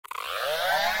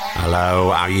Hello,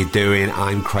 how you doing?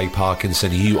 I'm Craig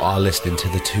Parkinson. You are listening to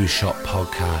the Two Shot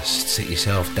Podcast. Sit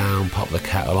yourself down, pop the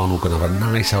kettle on. We're going to have a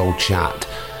nice old chat.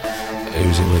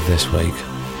 Who's it with this week?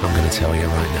 I'm going to tell you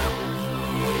right now.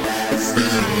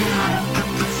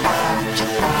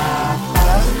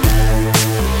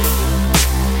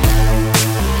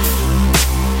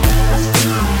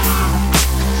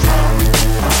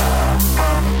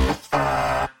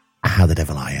 How the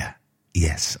devil are you?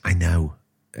 Yes, I know.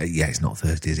 Yeah, it's not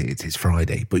Thursday, is it? It's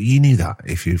Friday. But you knew that.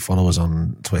 If you follow us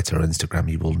on Twitter or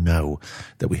Instagram, you will know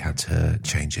that we had to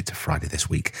change it to Friday this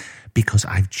week because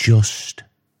I've just,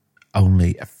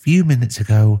 only a few minutes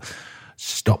ago,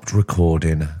 stopped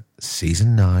recording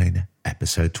Season 9,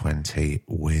 Episode 20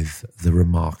 with the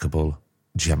remarkable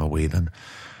Gemma Whelan.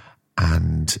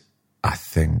 And I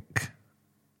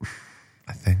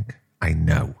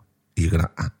know you're going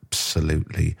to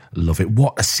absolutely love it.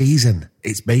 What a season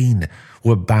it's been.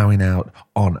 We're bowing out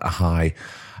on a high.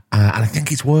 And I think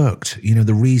it's worked. You know,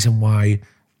 the reason why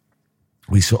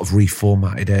we sort of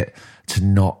reformatted it to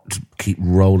not keep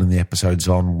rolling the episodes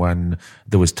on when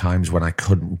there was times when I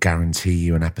couldn't guarantee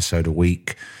you an episode a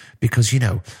week. Because, you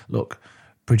know, look,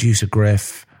 producer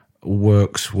Griff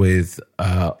works with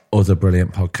other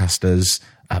brilliant podcasters.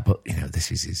 But, you know,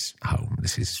 this is his home.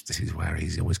 This is where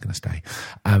he's always going to stay.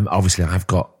 Obviously, I've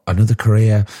got another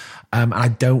career. I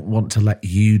don't want to let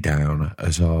you down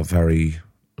as our very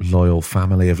loyal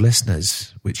family of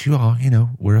listeners, which you are. You know,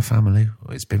 we're a family.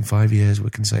 It's been 5 years. We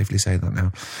can safely say that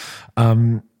now.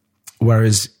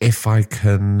 Whereas if I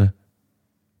can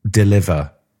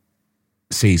deliver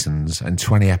seasons and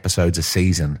 20 episodes a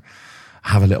season,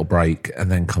 have a little break and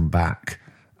then come back,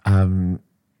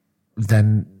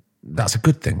 then that's a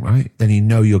good thing, right? Then you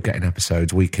know you're getting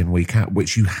episodes week in, week out,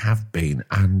 which you have been.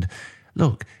 And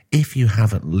look, if you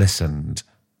haven't listened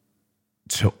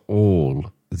to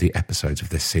all the episodes of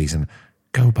this season,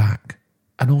 go back.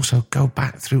 And also go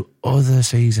back through other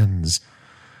seasons.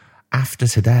 After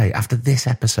today, after this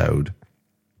episode,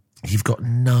 you've got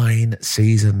 9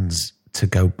 seasons to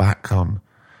go back on.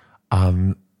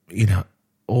 You know,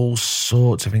 all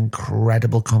sorts of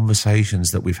incredible conversations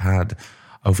that we've had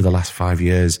over the last 5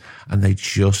 years, and they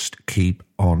just keep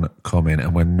on coming,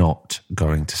 and we're not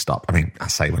going to stop. I mean, I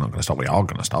say we're not going to stop. We are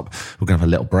going to stop. We're going to have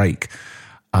a little break.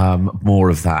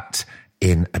 More of that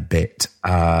in a bit.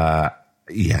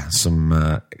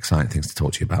 Some exciting things to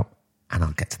talk to you about, and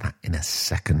I'll get to that in a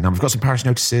second. Now, we've got some parish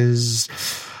notices,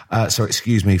 so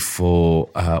excuse me for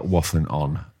waffling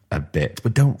on a bit,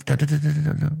 but don't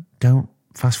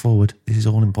fast forward. This is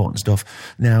all important stuff.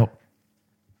 Now,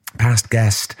 past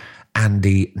guest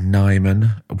Andy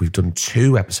Nyman. We've done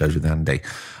 2 episodes with Andy,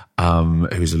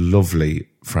 who's a lovely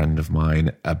friend of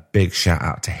mine. A big shout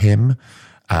out to him,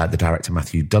 the director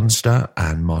Matthew Dunster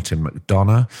and Martin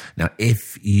McDonough. Now,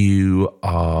 if you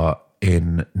are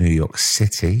in New York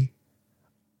City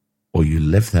or you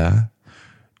live there,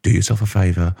 do yourself a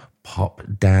favour, pop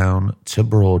down to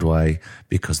Broadway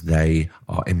because they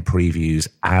are in previews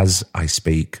as I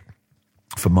speak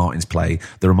for Martin's play,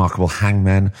 The Remarkable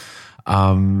Hangmen,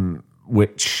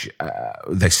 which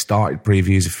they started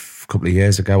previews a couple of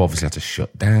years ago, obviously had to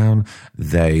shut down.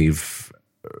 They've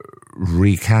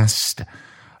recast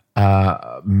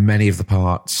many of the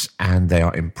parts and they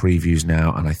are in previews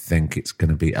now, and I think it's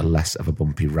going to be a less of a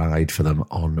bumpy ride for them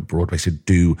on Broadway, so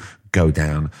do go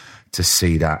down to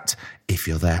see that if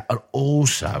you're there. And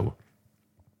also,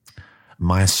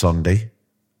 Maya Sondi,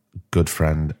 good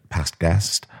friend, past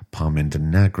guest, Parminder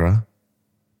Nagra,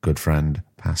 good friend,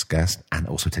 past guest, and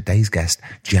also today's guest,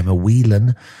 Gemma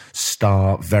Whelan,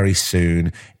 star very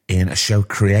soon in a show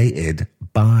created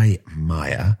by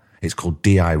Maya. It's called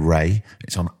D.I. Ray.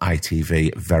 It's on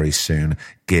ITV very soon.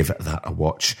 Give that a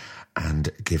watch and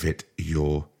give it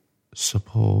your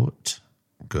support.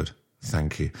 Good.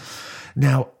 Thank you.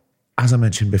 Now, as I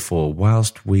mentioned before,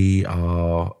 whilst we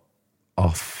are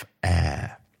off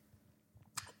air,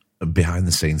 behind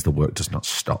the scenes, the work does not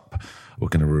stop. We're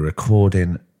going to be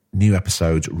recording new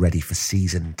episodes ready for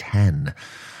season 10.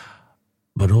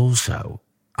 But also,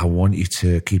 I want you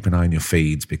to keep an eye on your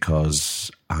feeds because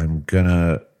I'm going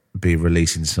to be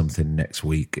releasing something next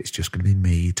week. It's just going to be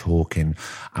me talking.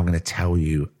 I'm going to tell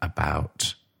you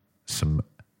about some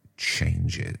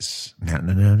changes.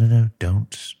 No,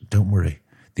 don't worry.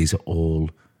 These are all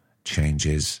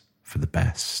changes for the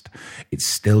best. It's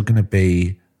still going to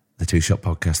be the Two Shot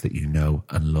Podcast that you know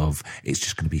and love. It's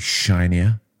just going to be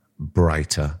shinier,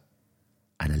 brighter,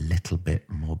 and a little bit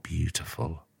more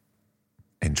beautiful.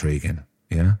 Intriguing,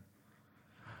 yeah?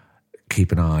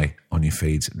 Keep an eye on your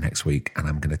feeds next week, and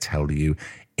I'm going to tell you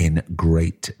in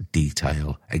great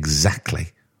detail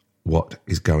exactly what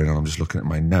is going on. I'm just looking at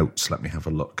my notes. Let me have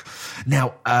a look.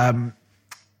 Now,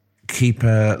 keep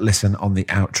a listen on the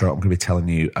outro. I'm going to be telling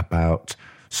you about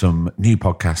some new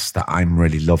podcasts that I'm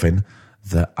really loving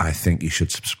that I think you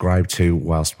should subscribe to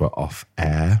whilst we're off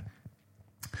air.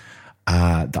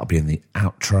 That'll be in the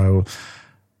outro.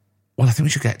 Well, I think we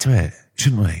should get to it,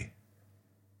 shouldn't we?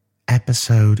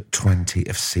 Episode 20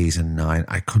 of season 9.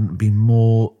 I couldn't be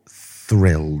more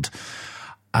thrilled.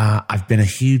 I've been a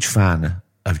huge fan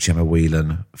of Gemma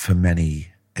Whelan for many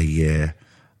a year.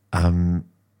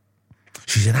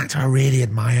 She's an actor I really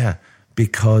admire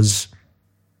because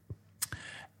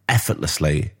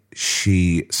effortlessly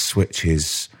she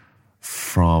switches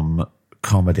from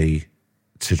comedy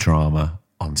to drama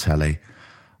on telly.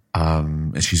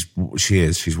 And she's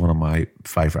one of my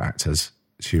favourite actors.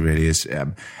 She really is.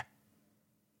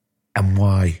 And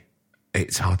why?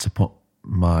 It's hard to put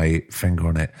my finger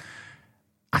on it.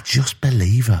 I just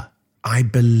believe her. I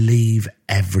believe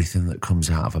everything that comes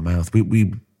out of her mouth.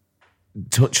 We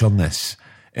touch on this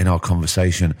in our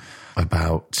conversation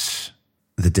about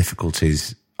the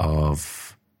difficulties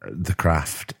of the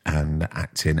craft and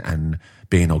acting and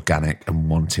being organic and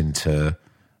wanting to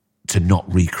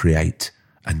not recreate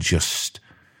and just,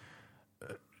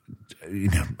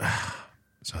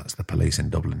 so that's the police in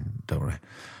Dublin, don't worry.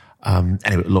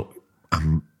 Anyway, look,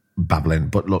 I'm babbling,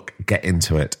 but look, get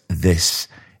into it. This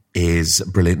is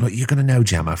brilliant. Look, you're going to know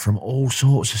Gemma from all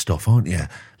sorts of stuff, aren't you?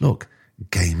 Look,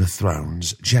 Game of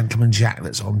Thrones, Gentleman Jack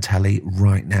that's on telly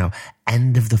right now,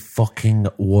 End of the Fucking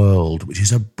World, which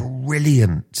is a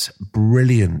brilliant,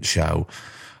 brilliant show.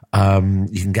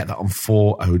 You can get that on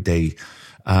 4OD.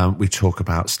 We talk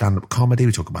about stand-up comedy,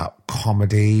 we talk about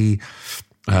comedy,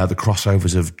 the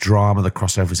crossovers of drama, the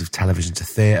crossovers of television to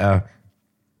theatre,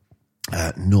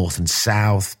 North and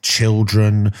South,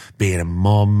 children, being a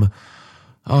mum.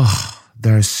 Oh,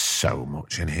 there's so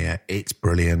much in here. It's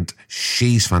brilliant.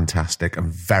 She's fantastic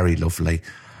and very lovely,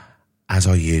 as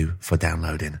are you for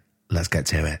downloading. Let's get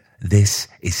to it. This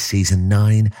is season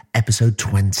 9, episode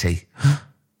 20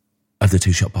 of the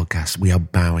Two Shot Podcast. We are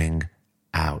bowing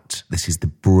out. This is the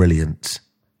brilliant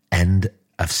end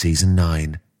of season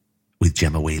 9 with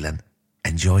Gemma Whelan.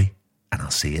 Enjoy, and I'll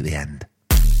see you at the end.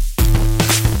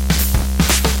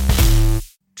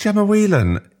 Gemma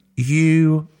Whelan,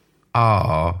 you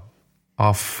are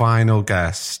our final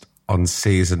guest on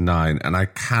season 9, and I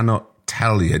cannot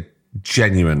tell you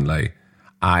genuinely,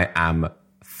 I am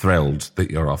thrilled that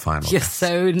you're our final You're guest.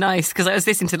 so nice, because I was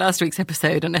listening to last week's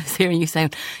episode and I was hearing you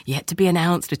saying, yet to be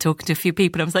announced, we're talking to a few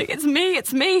people. I was like, it's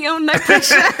me, oh, no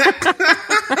pressure.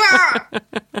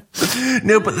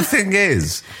 No, but the thing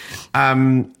is,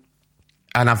 and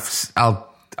I've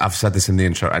said this in the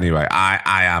intro anyway,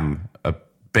 I am a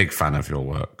big fan of your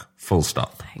work, full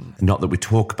stop. Thanks. Not that we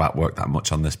talk about work that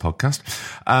much on this podcast,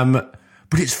 but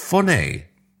it's funny,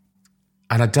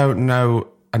 and I don't know,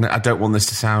 and I don't want this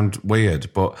to sound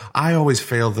weird, but I always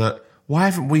feel that, why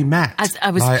haven't we met?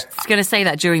 I was going to say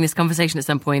that during this conversation at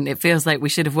some point. It feels like we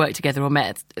should have worked together or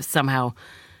met somehow.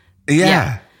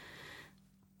 Yeah.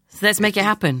 So let's make it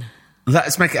happen.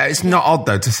 Let's make it. It's not odd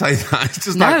though to say that. It's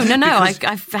just No. because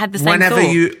I've had the same whenever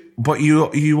thought.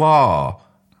 you are,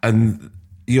 and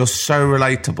you're so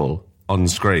relatable on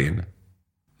screen.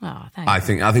 Oh, thanks.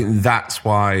 I think that's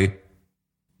why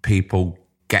people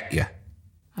get you.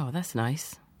 Oh, that's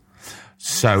nice.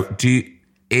 So,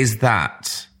 is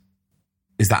that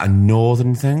a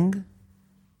northern thing?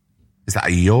 Is that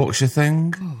a Yorkshire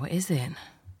thing? Oh, what is it?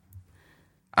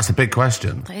 That's a big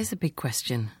question. That is a big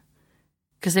question.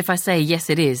 Because if I say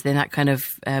yes, it is, then that kind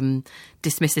of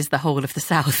dismisses the whole of the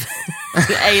South.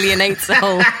 It alienates a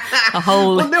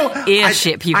whole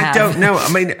earship you have. I don't know.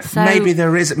 I mean, So- maybe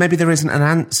there isn't an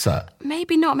answer.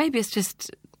 Maybe not. Maybe it's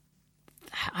just,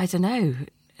 I don't know,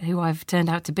 who I've turned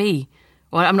out to be.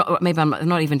 Well, I'm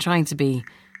not even trying to be.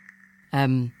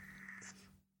 I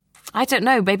don't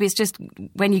know. Maybe it's just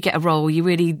when you get a role,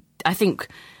 I think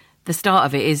the start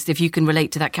of it is if you can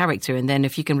relate to that character. And then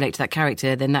if you can relate to that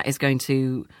character, then that is going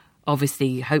to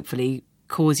obviously, hopefully,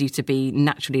 cause you to be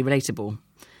naturally relatable.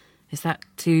 Is that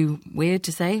too weird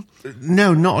to say?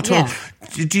 No, not at all.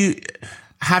 Yeah.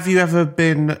 Have you ever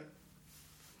been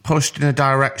pushed in a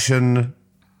direction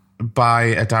by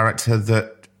a director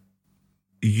that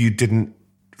you didn't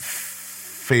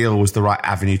feel was the right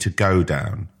avenue to go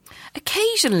down?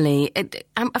 Occasionally,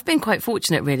 I've been quite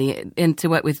fortunate, really, to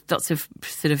work with lots of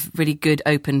sort of really good,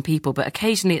 open people. But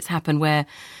occasionally, it's happened where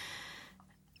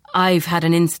I've had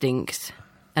an instinct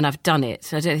and I've done it.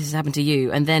 So I don't know if this has happened to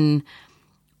you. And then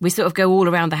we sort of go all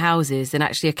around the houses, and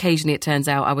actually, occasionally, it turns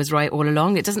out I was right all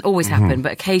along. It doesn't always happen,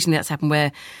 but occasionally, that's happened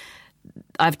where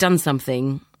I've done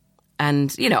something,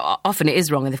 And, often it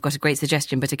is wrong and they've got a great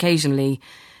suggestion, but occasionally,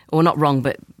 or not wrong,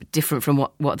 but different from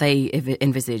what they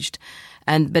envisaged.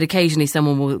 But occasionally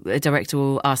a director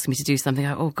will ask me to do something.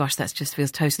 Like, oh gosh, that just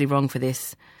feels totally wrong for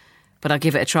this. But I'll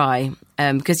give it a try.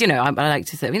 Because, I like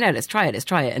to say, let's try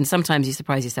it. And sometimes you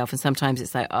surprise yourself and sometimes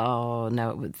it's like, oh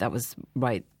no, that was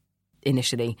right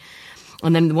initially.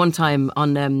 And then one time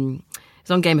it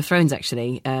was on Game of Thrones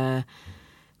actually,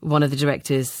 one of the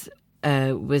directors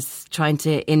was trying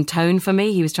to intone for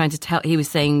me. He was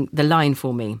saying the line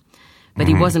for me. But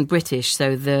he wasn't British,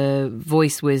 so the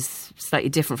voice was slightly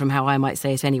different from how I might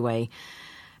say it anyway.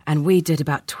 And we did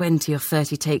about 20 or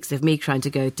 30 takes of me trying to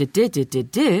go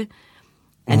da-da-da-da-da.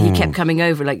 And he kept coming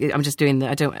over, like, I'm just doing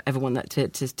I don't ever want that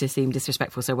to seem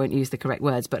disrespectful, so I won't use the correct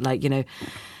words. But,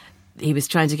 he was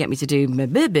trying to get me to do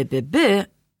b-b-b-b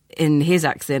in his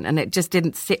accent, and it just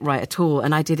didn't sit right at all.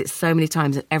 And I did it so many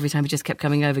times, and every time he just kept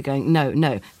coming over going,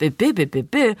 no,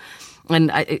 b-b-b-b-b.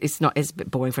 And it's a bit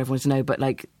boring for everyone to know, but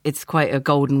it's quite a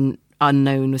golden,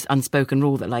 unknown, unspoken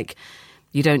rule that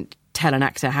you don't tell an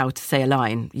actor how to say a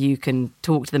line. You can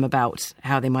talk to them about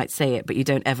how they might say it, but you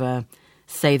don't ever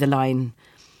say the line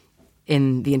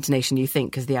in the intonation you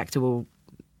think, because the actor will.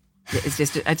 It's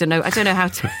just I don't know how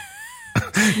to.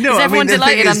 No, is everyone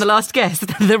delighted I'm the last guest,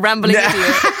 the rambling idiot?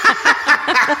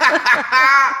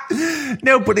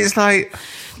 No, but it's like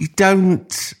you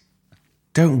don't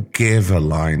give a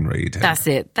line reading. That's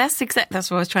it. That's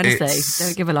what I was trying to say.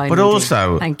 Don't give a line but reading.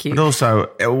 Also, thank you. But also,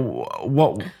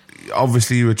 what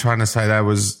obviously you were trying to say there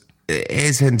was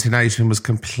his intonation was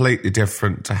completely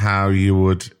different to how you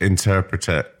would interpret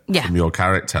it from your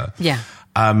character. Yeah.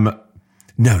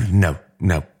 No.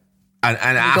 And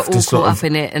I got all caught up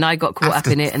in it, and I got caught up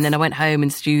in it, and then I went home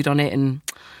and stewed on it, and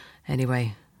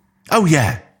anyway. Oh,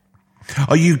 yeah.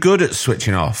 Are you good at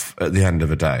switching off at the end of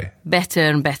a day? Better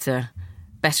and better,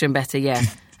 yeah.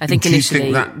 I think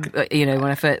initially, when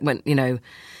I first went,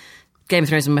 Game of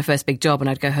Thrones was my first big job, and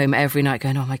I'd go home every night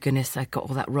going, oh my goodness, I got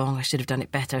all that wrong, I should have done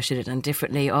it better, I should have done it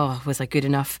differently, oh, was I good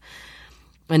enough?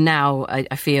 And now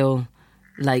I feel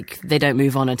like they don't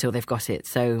move on until they've got it,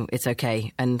 so it's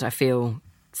okay, and I feel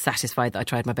satisfied that I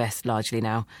tried my best largely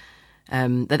now. I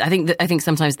think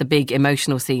sometimes the big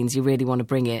emotional scenes you really want to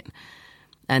bring it,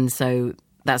 and so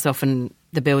that's often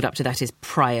the build up to that is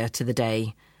prior to the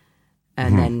day,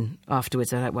 and then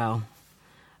afterwards I'm like, well,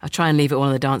 I'll try and leave it all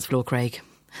on the dance floor, Craig.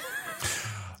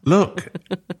 Look,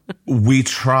 we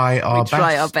try our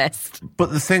best.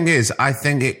 But the thing is, I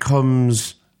think it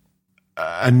comes,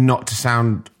 and not to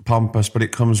sound pompous, but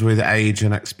it comes with age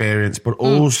and experience, but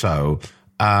also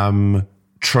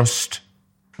trust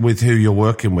with who you're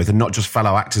working with, and not just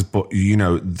fellow actors, but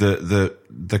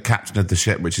the captain of the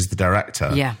ship, which is the director.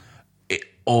 Yeah, it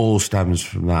all stems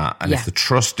from that. And yeah. if the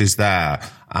trust is there,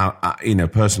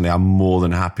 personally, I'm more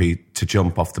than happy to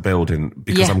jump off the building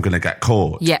because I'm going to get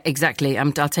caught. Yeah, exactly.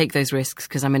 I'll take those risks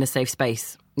because I'm in a safe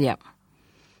space. Yeah,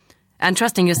 and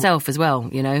trusting yourself as well.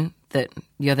 That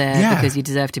you're there because you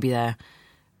deserve to be there.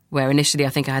 Where initially I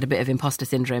think I had a bit of imposter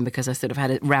syndrome because I sort of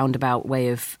had a roundabout way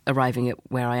of arriving at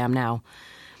where I am now.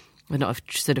 We're not a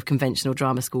sort of conventional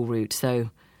drama school route. So,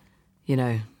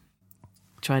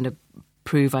 trying to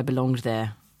prove I belonged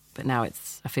there. But now I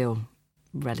feel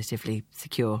relatively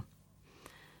secure.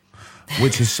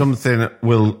 Which is something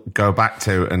we'll go back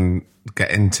to and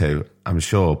get into, I'm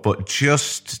sure. But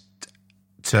just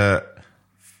to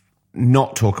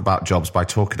not talk about jobs by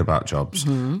talking about jobs,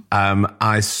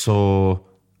 I saw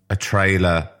a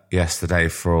trailer yesterday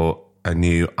for a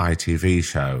new ITV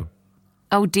show.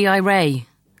 Oh, D.I. Ray.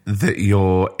 That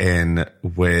you're in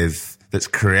with, that's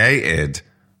created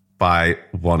by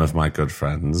one of my good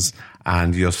friends,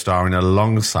 and you're starring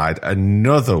alongside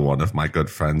another one of my good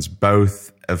friends,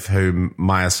 both of whom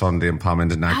Maya Sondi and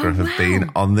Parminder Nagra have been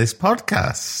on this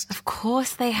podcast. Of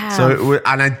course they have.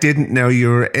 And I didn't know you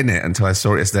were in it until I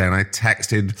saw it yesterday, and I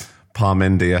texted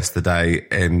Parminder yesterday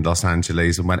in Los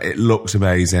Angeles and went, it looks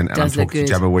amazing. And I'm talking to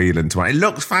Gemma Whelan tomorrow. It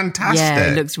looks fantastic.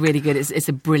 Yeah, it looks really good. It's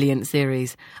a brilliant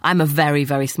series. I'm a very,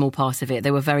 very small part of it.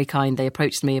 They were very kind. They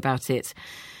approached me about it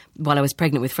while I was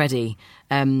pregnant with Freddie.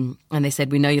 And they said,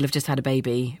 we know you'll have just had a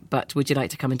baby, but would you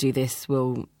like to come and do this?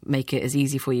 We'll make it as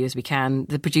easy for you as we can.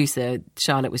 The producer,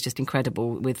 Charlotte, was just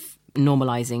incredible with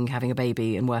normalising having a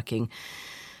baby and working.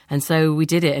 And so we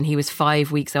did it. And he was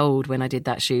 5 weeks old when I did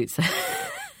that shoot. So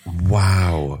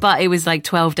wow. But it was like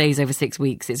 12 days over 6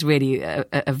 weeks. It's really a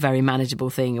very manageable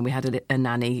thing. And we had a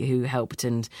nanny who helped,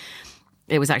 and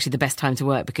it was actually the best time to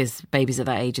work because babies at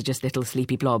that age are just little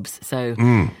sleepy blobs. So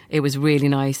it was really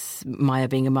nice, Maya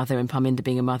being a mother and Parminder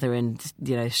being a mother, and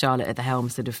Charlotte at the helm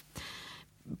sort of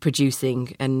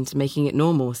producing and making it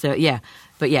normal. So yeah,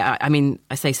 but yeah, I mean,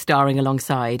 I say starring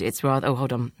alongside. It's rather. Oh,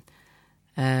 hold on.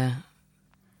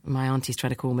 My auntie's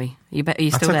trying to call me. Are you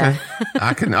still there?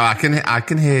 I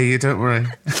can hear you. Don't worry.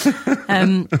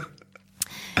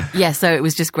 Yeah, so it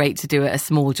was just great to do a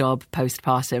small job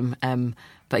postpartum.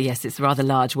 But yes, it's rather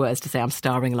large words to say I'm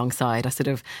starring alongside. I sort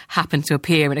of happened to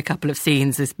appear in a couple of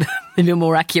scenes as maybe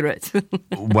more accurate.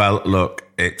 Well, look,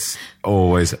 it's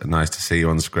always nice to see you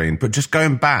on the screen. But just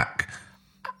going back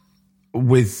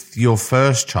with your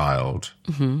first child,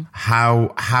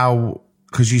 how?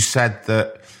 Because you said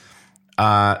that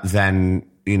then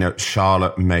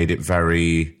Charlotte made it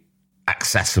very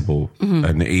accessible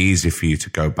and easy for you to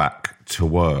go back to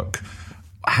work.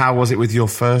 How was it with your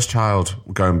first child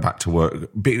going back to work?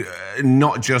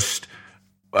 Not just,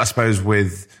 I suppose,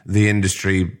 with the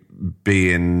industry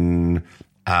being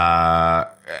kind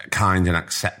and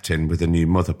accepting with a new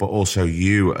mother, but also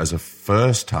you as a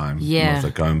first-time mother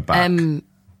going back.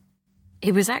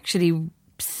 It was actually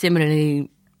similarly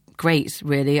great,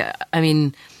 really. I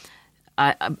mean,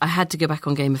 I had to go back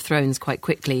on Game of Thrones quite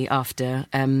quickly after.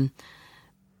 And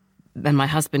my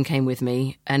husband came with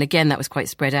me. And again, that was quite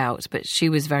spread out. But she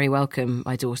was very welcome,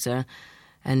 my daughter.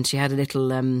 And she had a little,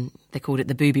 they called it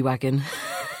the booby wagon,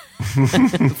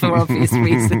 for obvious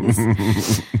reasons.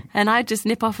 And I'd just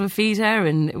nip off and feed her.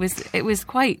 And it was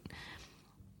quite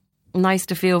nice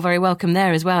to feel very welcome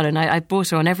there as well. And I brought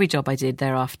her on every job I did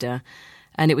thereafter.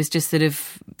 And it was just sort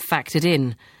of factored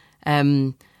in.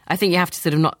 I think you have to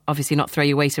sort of not throw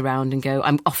your weight around and go,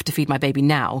 I'm off to feed my baby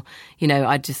now.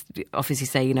 I'd just obviously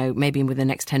say, maybe within the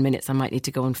next 10 minutes I might need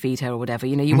to go and feed her or whatever.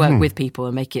 You work with people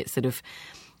and make it sort of,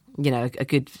 a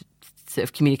good sort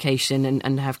of communication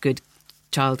and have good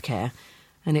childcare.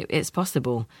 And it's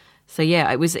possible. So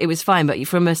yeah, it was fine. But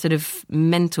from a sort of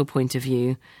mental point of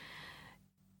view,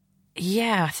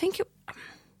 yeah, I think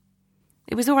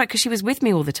it was all right because she was with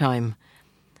me all the time.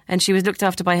 And she was looked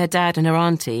after by her dad and her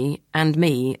auntie and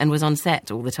me and was on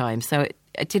set all the time. So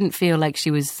it didn't feel like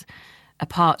she was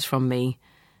apart from me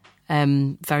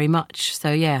very much.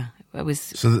 So, yeah, it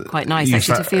was quite nice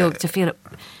actually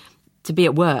to be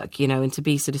at work, and to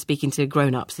be sort of speaking to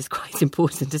grown-ups is quite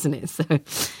important, isn't it? So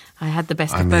I had the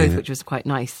best of both, which was quite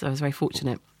nice. I was very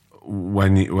fortunate.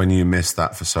 When you miss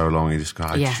that for so long, you just go,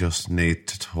 I just need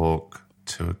to talk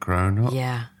to a grown-up.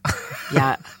 Yeah.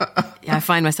 I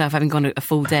find myself having gone a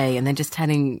full day and then just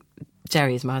telling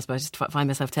Jerry, as my husband, I just find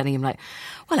myself telling him, like,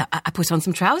 well, I put on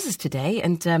some trousers today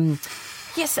and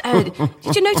yes,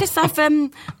 did you notice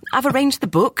I've arranged the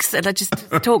books? And I just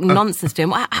talk nonsense to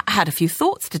him. I had a few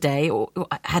thoughts today, or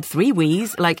I had 3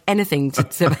 wheeze, like anything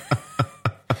to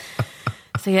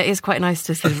so yeah, it is quite nice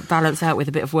to sort of balance out with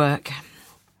a bit of work.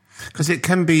 Because it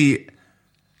can be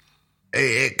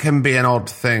an odd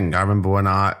thing. I remember when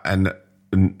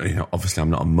obviously I'm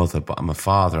not a mother, but I'm a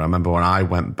father. I remember when I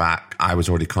went back, I was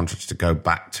already contracted to go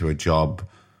back to a job.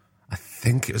 I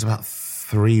think it was about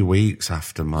 3 weeks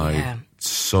after my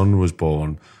son was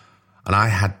born. And I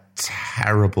had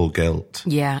terrible guilt.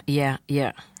 Yeah.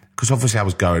 Because obviously I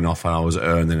was going off and I was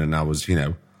earning and I was,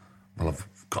 I've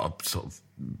got to sort of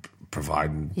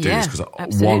provide and do this.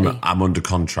 Because one, I'm under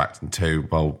contract, and 2,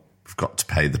 well, we've got to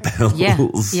pay the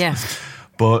bills. Yeah.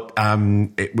 But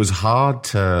it was hard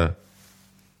to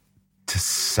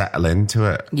settle into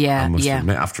it. Yeah, I must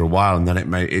admit, after a while, and then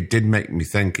it did make me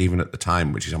think, even at the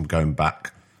time, which is I'm going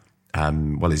back.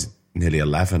 He's nearly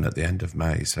 11 at the end of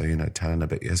May, so 10 and a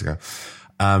bit years ago.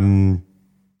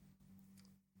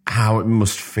 How it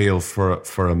must feel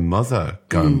for a mother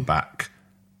going back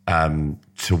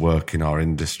to work in our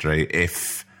industry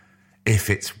if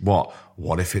it's what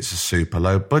if it's a super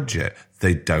low budget?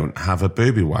 They don't have a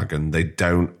booby wagon. They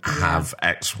don't have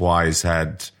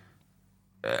XYZ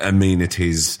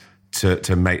amenities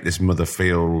to make this mother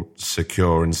feel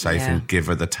secure and safe and give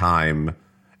her the time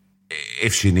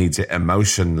if she needs it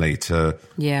emotionally to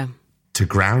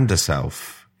ground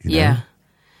herself. Yeah,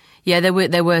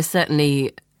 there were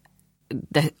certainly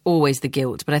always the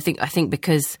guilt, but I think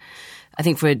because. I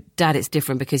think for a dad it's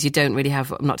different because you don't really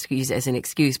have, not to use it as an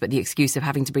excuse, but the excuse of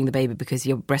having to bring the baby because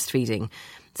you're breastfeeding.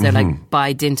 So like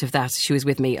by dint of that, she was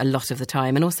with me a lot of the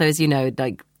time. And also, as you know,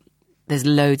 like there's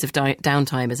loads of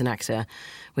downtime as an actor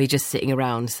where you're just sitting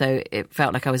around. So it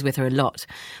felt like I was with her a lot.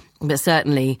 But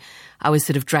certainly I was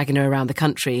sort of dragging her around the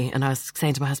country, and I was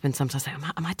saying to my husband sometimes, like,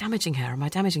 am I damaging her? Am I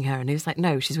damaging her? And he was like,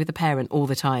 no, she's with a parent all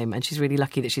the time, and she's really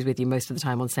lucky that she's with you most of the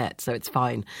time on set, so it's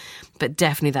fine. But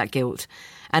definitely that guilt.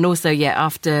 And also,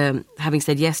 after having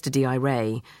said yes to D.I.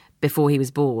 Ray, before he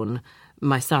was born,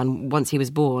 my son, once he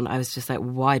was born, I was just like,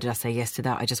 why did I say yes to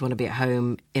that? I just want to be at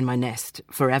home in my nest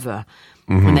forever.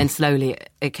 And then slowly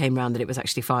it came round that it was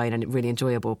actually fine and really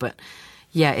enjoyable. But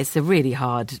yeah, it's a really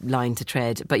hard line to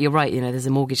tread. But you're right, there's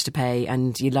a mortgage to pay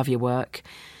and you love your work.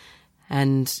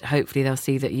 And hopefully they'll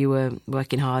see that you were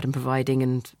working hard and providing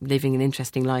and living an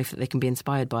interesting life that they can be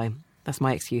inspired by. That's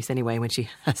my excuse anyway when she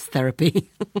has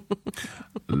therapy.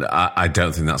 I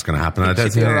don't think that's going to happen. I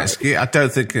don't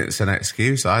think it's an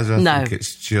excuse either. I think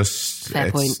it's just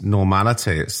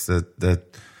normality. It's the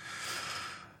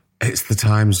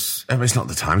times. I mean, it's not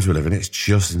the times we live in. It's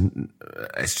just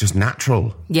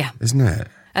natural. Yeah, isn't it?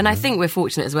 And I think we're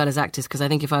fortunate as well as actors, because I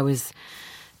think if I was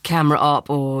camera up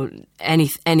or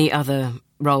any other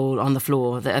role on the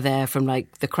floor that are there from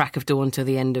like the crack of dawn to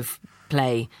the end of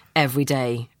play every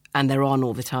day, and they're on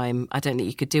all the time, I don't think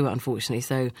you could do it, unfortunately.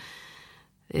 So,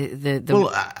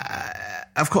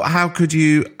 of course, how could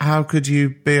you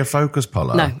be a focus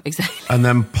puller? No, exactly. And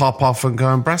then pop off and go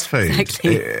and breastfeed.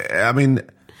 Exactly. I mean,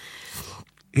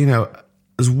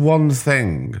 there's one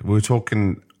thing we were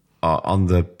talking on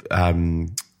the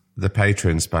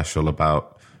Patreon special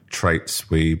about traits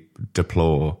we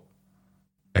deplore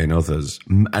in others,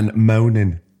 and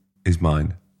moaning is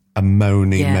mine. A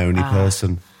moany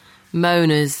person.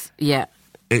 Moaners, yeah.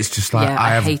 It's just like,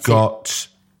 I have got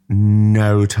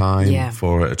no time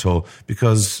for it at all,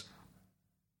 because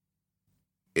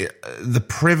the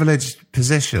privileged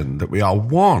position that we are,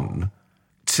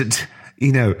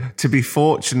 to be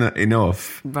fortunate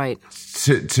enough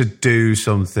to do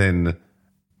something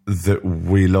that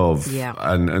we love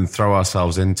and throw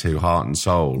ourselves into heart and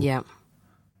soul. Yeah.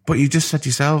 But you just said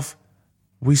yourself,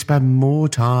 we spend more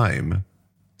time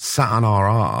sat on our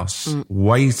arse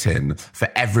waiting for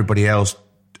everybody else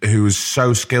who is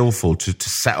so skillful to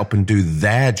set up and do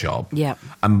their job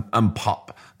and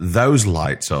pop those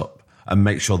lights up and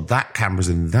make sure that camera's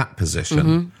in that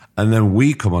position. And then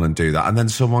we come on and do that. And then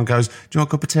someone goes, do you want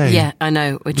a cup of tea? Yeah, I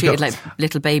know. We're treated like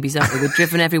little babies, aren't we? We're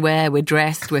driven everywhere. We're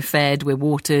dressed. We're fed. We're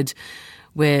watered.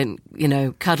 We're,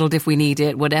 cuddled if we need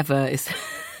it, whatever.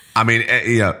 I mean,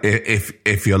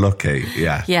 if you're lucky,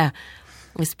 yeah. Yeah.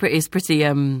 It's pretty. It's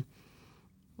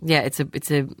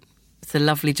a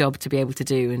lovely job to be able to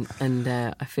do, and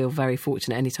I feel very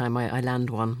fortunate anytime I land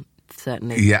one.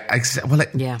 Certainly.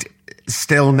 Yeah.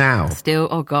 Still now. Still.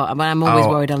 Oh God. I'm always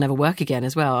worried I'll never work again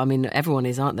as well. I mean, everyone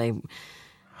is, aren't they?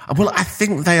 Well, I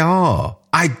think they are.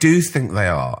 I do think they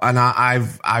are, and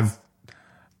I've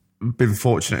been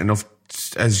fortunate enough,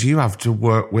 as you have, to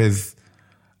work with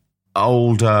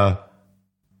older,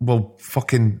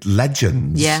 fucking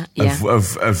legends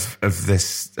of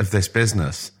this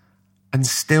business, and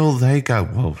still they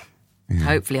go,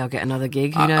 hopefully I'll get another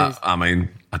gig. Who knows? I mean,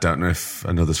 I don't know if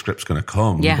another script's going to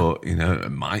come, but it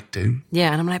might do.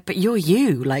 Yeah, and I'm like, but you're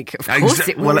you. Like, of course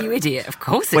it will, you idiot. Of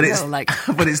course it will. Like,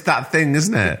 but it's that thing,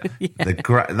 isn't it?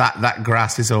 That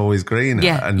grass is always greener,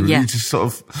 and you just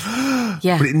sort of,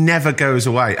 but it never goes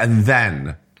away. And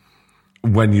then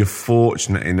when you're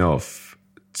fortunate enough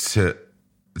to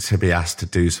be asked to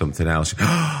do something else,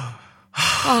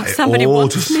 somebody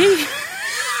wants me.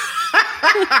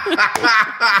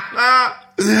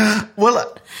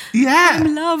 Well, yeah.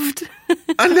 I'm loved.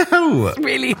 I know. It's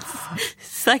really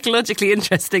psychologically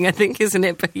interesting, I think, isn't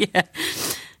it? But yeah,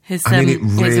 it's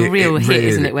a real hit,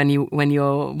 isn't it, when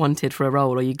you're wanted for a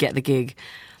role or you get the gig.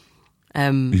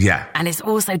 And it's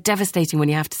also devastating when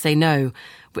you have to say no.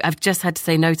 I've just had to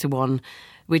say no to one,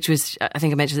 which was, I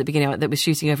think I mentioned at the beginning, that was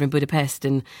shooting over in Budapest,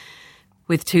 and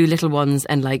with two little ones,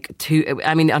 and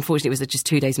unfortunately it was just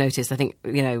 2 days notice. I think,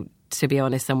 to be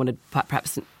honest, someone had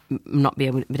perhaps not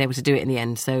been able to do it in the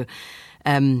end. So,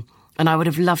 and I would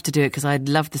have loved to do it because I'd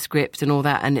loved the script and all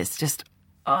that. And it's just,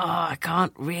 I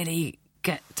can't really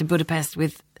get to Budapest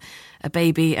with a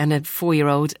baby and a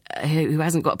 4-year-old who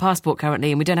hasn't got a passport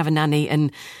currently, and we don't have a nanny,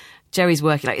 and Jerry's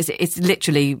working. Like, it's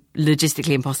literally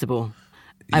logistically impossible.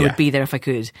 I would be there if I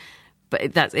could.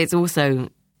 But it's also,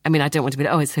 I mean, I don't want to be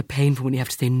like, it's so painful when you have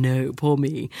to say no, poor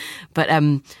me. But,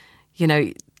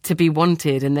 to be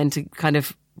wanted, and then to kind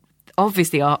of,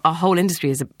 obviously our whole industry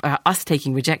is us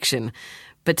taking rejection,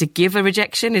 but to give a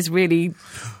rejection is really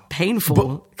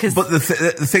painful. But the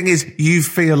thing is, you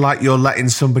feel like you're letting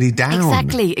somebody down.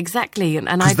 Exactly. And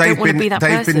I don't want to be that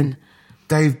person.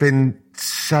 They've been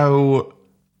so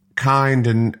kind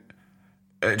and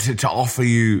to offer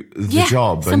you the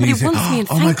job. Somebody and you think, wants me, and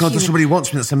oh my God, you. somebody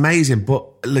wants me, that's amazing.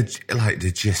 But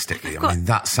logistically,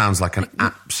 that sounds like an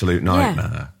absolute nightmare.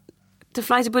 Yeah. To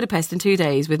fly to Budapest in 2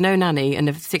 days with no nanny and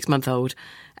a 6-month-old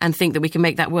and think that we can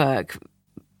make that work,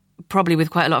 probably with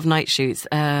quite a lot of night shoots.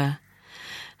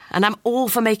 And I'm all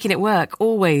for making it work,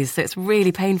 always. So it's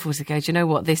really painful to go, do you know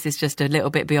what? This is just a little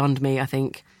bit beyond me, I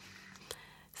think.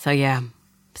 So, yeah,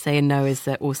 saying no is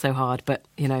also hard. But,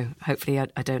 you know, hopefully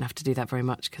I don't have to do that very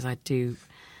much because I do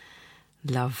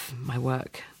love my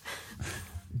work.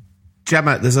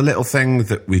 Gemma, there's a little thing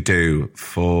that we do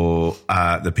for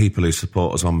the people who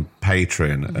support us on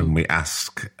Patreon, and we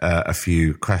ask a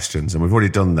few questions, and we've already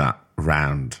done that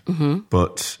round.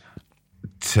 But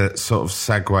to sort of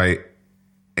segue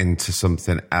into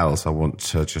something else, I want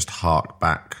to just hark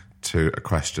back to a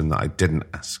question that I didn't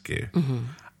ask you,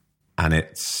 and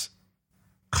it's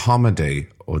comedy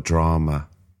or drama.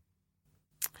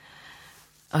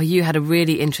 Oh, you had a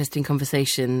really interesting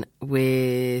conversation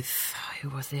with... Who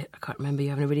was it? I can't remember. You're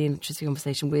having a really interesting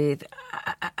conversation with...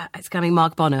 it's coming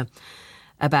Mark Bonner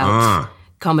about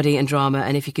comedy and drama.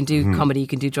 And if you can do comedy, you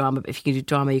can do drama. But if you can do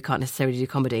drama, you can't necessarily do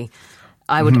comedy.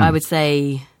 I would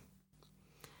say...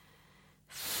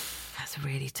 That's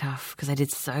really tough because I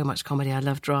did so much comedy. I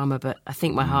love drama, but I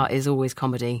think my heart is always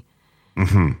comedy.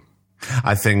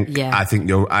 I think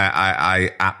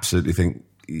I absolutely think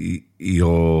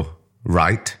you're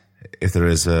right, if there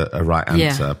is a right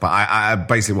answer. Yeah. But I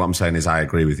basically what I'm saying is I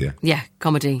agree with you. Yeah,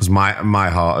 comedy. Because my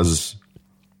heart has,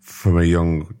 from a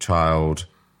young child,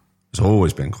 has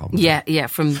always been comedy. Yeah,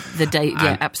 from the day,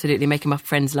 absolutely. Making my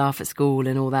friends laugh at school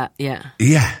and all that, yeah.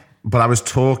 Yeah, but I was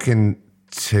talking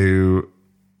to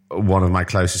one of my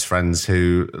closest friends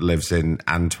who lives in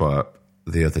Antwerp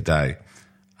the other day,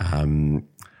 and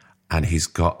he's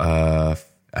got an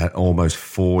almost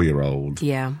 4-year-old.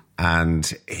 Yeah.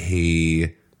 And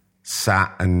he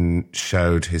sat and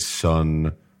showed his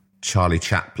son Charlie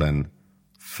Chaplin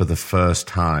for the first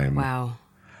time. Wow.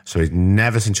 So he'd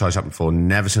never seen Charlie Chaplin before,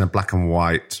 never seen a black and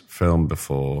white film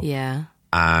before. Yeah.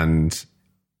 And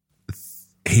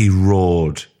he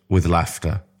roared with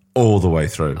laughter all the way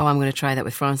through. Oh, I'm going to try that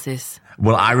with Francis.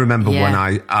 Well, I remember when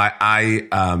I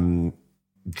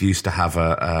used to have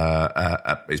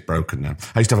it's broken now.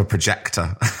 I used to have a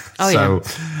projector.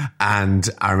 And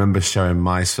I remember showing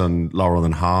my son Laurel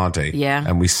and Hardy. Yeah.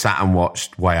 And we sat and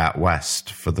watched Way Out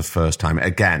West for the first time.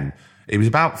 Again, it was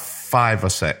about 5 or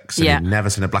 6. And he'd never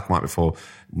seen a black and white before,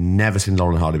 never seen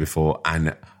Laurel and Hardy before,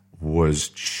 and was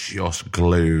just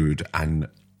glued and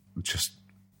just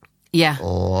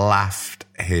laughed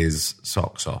his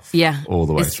socks off all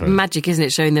the way through. It's magic, isn't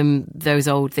it, showing them those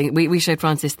old things. We showed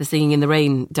Francis the Singing in the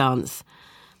Rain dance.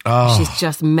 Oh. She's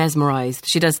just mesmerised.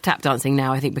 She does tap dancing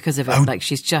now, I think, because of it. Oh, like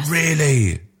she's just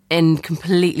really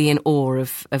completely in awe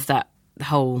of that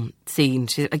whole scene.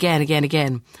 She's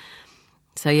again.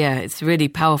 So yeah, it's really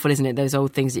powerful, isn't it? Those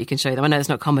old things that you can show them. I know it's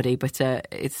not comedy, but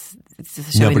it's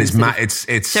just showing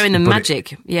it's showing them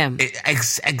magic.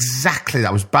 Exactly. I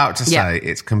was about to say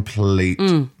it's complete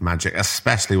magic,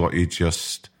 especially what you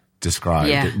just described.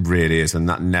 Yeah. It really is, and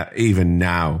that even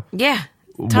now,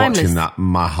 timeless. Watching that,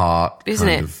 my heart isn't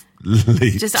kind it? Of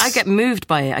leaps. Just I get moved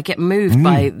by it. I get moved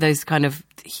by those kind of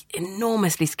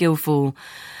enormously skillful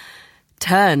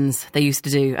turns they used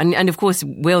to do, and of course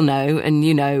we'll know, and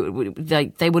you know,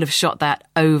 they would have shot that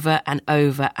over and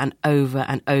over and over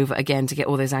and over again to get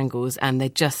all those angles, and they're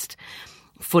just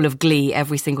full of glee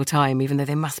every single time, even though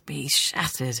they must be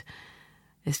shattered.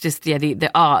 It's just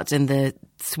the art and the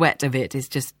sweat of it is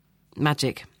just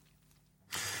magic.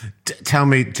 Tell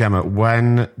me, Gemma,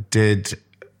 when did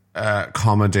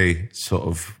comedy sort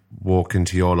of walk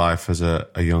into your life as a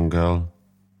young girl?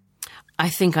 I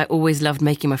think I always loved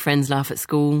making my friends laugh at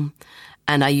school,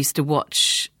 and I used to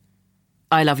watch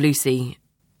I Love Lucy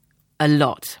a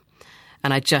lot,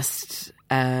 and I just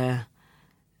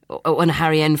on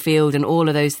Harry Enfield and all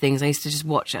of those things. I used to just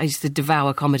watch. I used to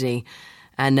devour comedy,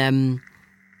 and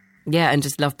and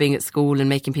just love being at school and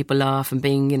making people laugh and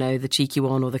being, you know, the cheeky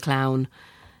one or the clown.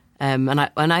 And I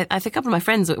think a couple of my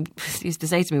friends used to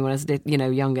say to me when I was, you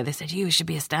know, younger, they said, "You should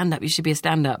be a stand-up. You should be a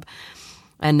stand-up,"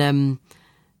 and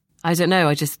I don't know.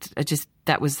 I just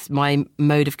that was my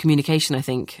mode of communication. I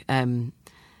think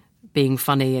being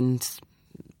funny and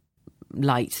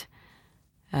light.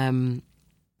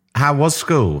 How was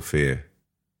school for you?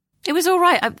 It was all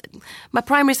right. My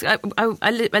primary school. I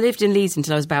lived in Leeds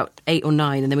until I was about 8 or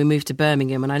 9, and then we moved to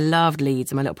Birmingham, and I loved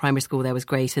Leeds. And my little primary school there was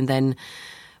great. And then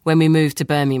when we moved to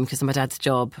Birmingham because of my dad's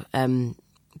job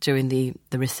during the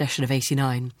recession of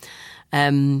 '89.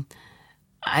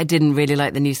 I didn't really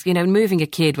like the new school. You know, moving a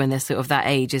kid when they're sort of that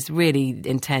age is really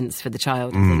intense for the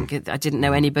child. I think I didn't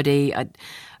know anybody.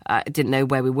 I didn't know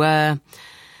where we were.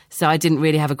 So I didn't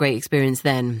really have a great experience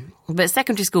then. But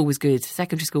secondary school was good.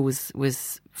 Secondary school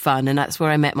was fun. And that's where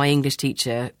I met my English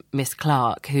teacher, Miss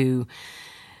Clark, who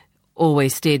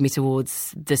always steered me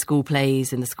towards the school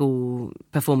plays and the school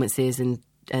performances and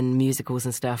and musicals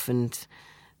and stuff, and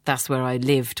that's where I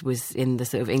lived, was in the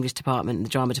sort of English department and the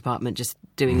drama department, just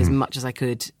doing as much as I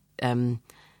could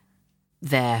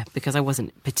there, because I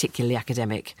wasn't particularly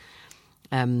academic.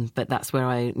 But that's where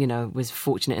I, was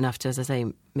fortunate enough to, as I say,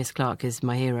 Miss Clark is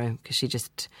my hero, because she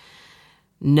just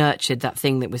nurtured that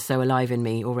thing that was so alive in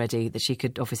me already, that she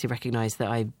could obviously recognise that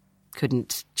I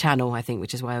couldn't channel, I think,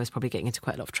 which is why I was probably getting into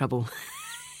quite a lot of trouble.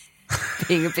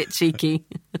 Being a bit cheeky.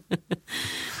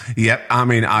 Yep, I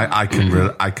mean, I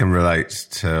can relate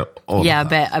to all. Yeah, of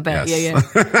that. I bet.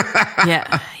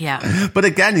 Yes. Yeah. But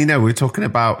again, we're talking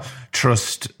about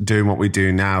trust, doing what we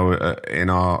do now in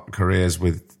our careers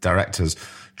with directors,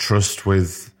 trust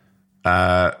with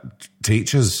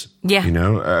teachers. Yeah.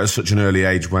 At such an early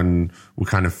age, when we're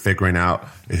kind of figuring out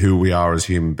who we are as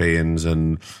human beings,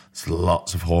 and there's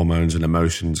lots of hormones and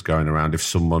emotions going around. If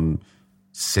someone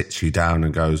sits you down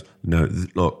and goes, no,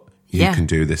 look, you can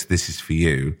do this. This is for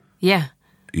you. Yeah.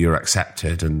 You're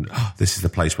accepted, and this is the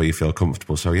place where you feel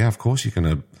comfortable. So, yeah, of course you're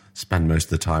going to spend most of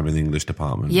the time in the English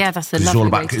department. Yeah, that's a lovely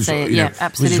way to say it. Yeah,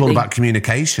 absolutely. It's all about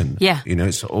communication. Yeah.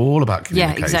 It's all about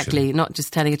communication. Yeah, exactly. Not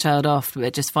just telling a child off,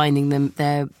 but just finding them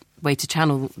their way to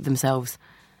channel themselves.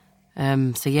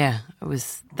 So, yeah,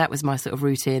 that was my sort of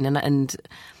routine. And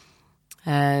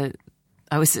I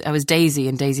was Daisy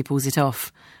in Daisy Pulls It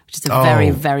Off, which is a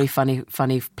very, very funny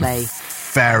play.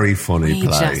 Very funny play. We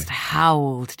just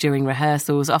howled during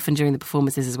rehearsals, often during the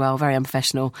performances as well. Very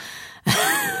unprofessional.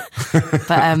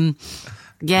 But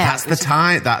yeah, that's the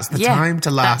time. That's the time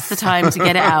to laugh. That's the time to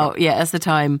get it out. Yeah, that's the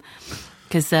time.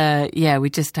 Because we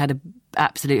just had an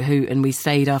absolute hoot, and we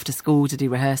stayed after school to do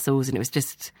rehearsals, and it was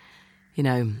just,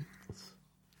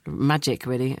 magic.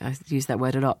 Really, I use that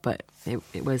word a lot, but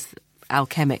it was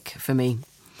alchemic for me.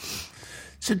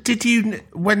 So did you,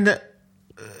 when the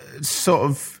sort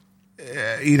of,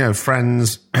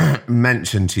 friends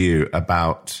mentioned to you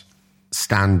about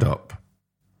stand-up,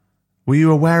 were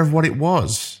you aware of what it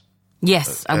was?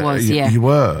 Yes, I was, yeah. You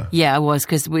were? Yeah, I was,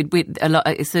 because we a lot,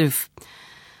 it's sort of,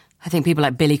 I think people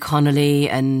like Billy Connolly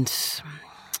and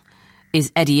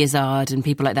Eddie Izzard and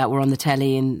people like that were on the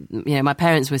telly, and my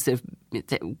parents were sort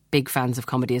of big fans of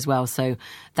comedy as well, so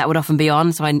that would often be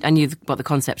on, so I knew what the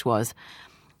concept was.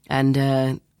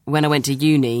 And when I went to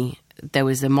uni, there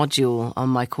was a module on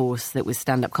my course that was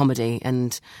stand-up comedy,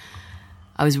 and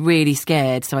I was really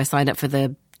scared, so I signed up for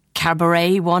the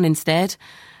cabaret one instead.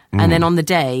 And then on the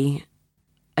day,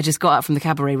 I just got up from the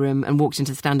cabaret room and walked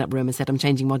into the stand-up room and said, I'm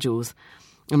changing modules,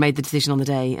 and made the decision on the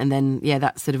day. And then,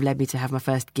 that sort of led me to have my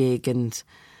first gig and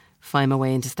find my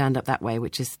way into stand-up that way,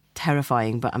 which is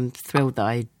terrifying, but I'm thrilled that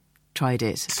I tried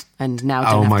it, and now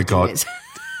don't have to do it.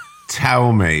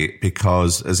 Tell me,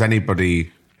 because as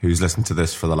anybody who's listened to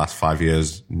this for the last 5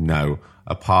 years know,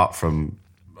 apart from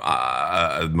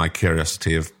my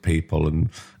curiosity of people and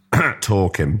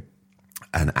talking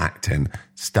and acting,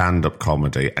 stand-up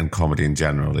comedy and comedy in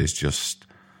general is just...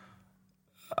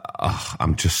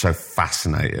 I'm just so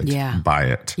fascinated by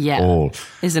it all.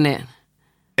 Isn't it?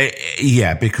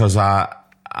 Yeah, because I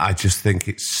just think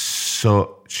it's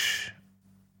such...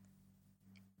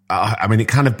 I mean, it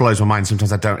kind of blows my mind.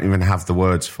 Sometimes I don't even have the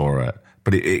words for it.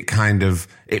 But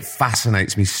it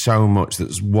fascinates me so much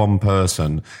that one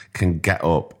person can get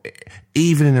up,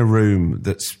 even in a room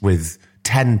that's with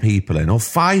 10 people in or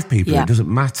 5 people in, it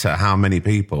doesn't matter how many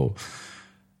people,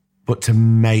 but to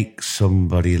make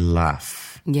somebody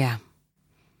laugh. Yeah.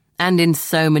 And in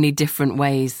so many different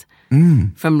ways.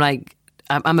 From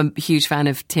I'm a huge fan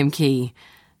of Tim Key,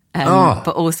 but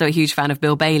also a huge fan of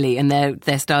Bill Bailey, and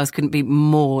their styles couldn't be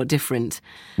more different.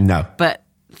 No. But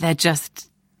they're just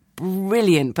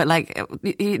brilliant. But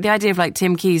the idea of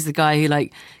Tim Key's the guy who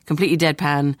completely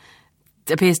deadpan,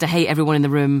 appears to hate everyone in the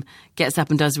room, gets up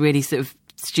and does really sort of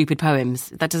stupid poems.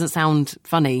 That doesn't sound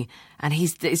funny. And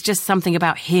it's just something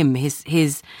about him, his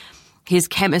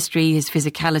chemistry, his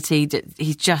physicality.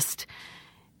 He's just,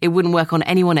 it wouldn't work on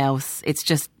anyone else. It's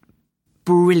just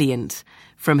brilliant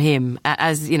from him.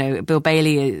 As Bill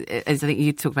Bailey, as I think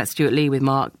you talked about Stuart Lee with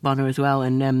Mark Bonner as well,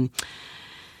 and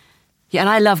and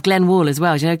I love Glenn Wall as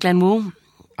well. Do you know Glenn Wall?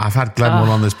 I've had Glenn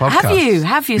Wall on this podcast.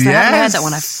 Have you? So I haven't heard that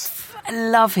one. I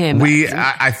love him.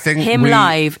 I think him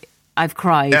live. I've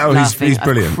cried laughing. He's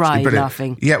brilliant. I've cried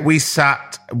laughing. Yeah, we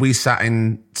sat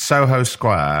in Soho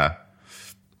Square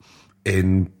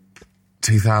in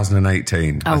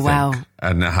 2018. Oh, wow.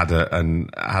 And had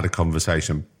a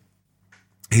conversation.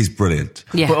 He's brilliant.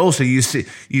 Yeah. But also you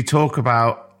talk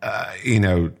about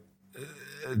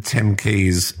Tim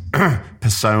Key's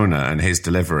persona and his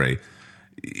delivery.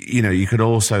 You could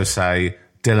also say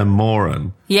Dylan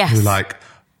Moran. Yes. Who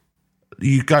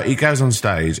he goes on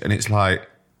stage and it's like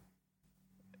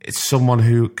it's someone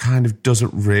who kind of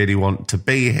doesn't really want to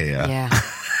be here. Yeah.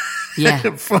 Yeah.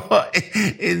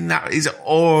 In that, he's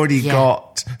already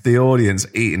got the audience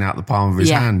eating out the palm of his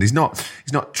hand. He's not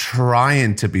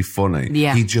trying to be funny.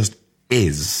 Yeah. He just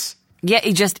is. Yeah,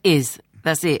 he just is.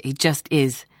 That's it. He just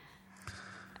is.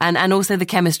 And also the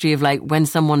chemistry of, like, when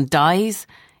someone dies,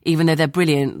 even though they're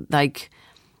brilliant, like,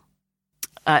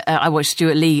 I watched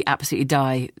Stuart Lee absolutely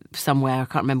die somewhere, I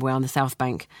can't remember where, on the South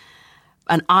Bank.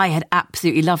 And I had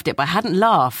absolutely loved it, but I hadn't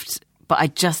laughed, but I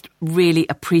just really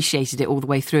appreciated it all the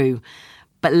way through.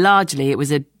 But largely it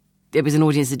was an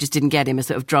audience that just didn't get him, a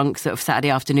sort of drunk sort of Saturday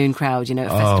afternoon crowd, you know, a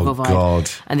festival vibe.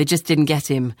 God. And they just didn't get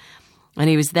him. And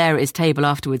he was there at his table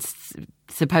afterwards,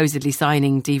 supposedly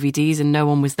signing DVDs, and no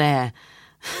one was there.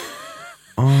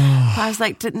 I was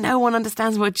like, no one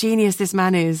understands what genius this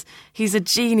man is. He's a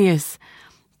genius.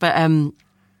 But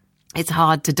it's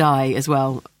hard to die as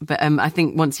well. But I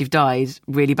think once you've died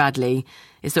really badly,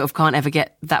 it sort of can't ever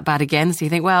get that bad again. So you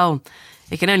think, well,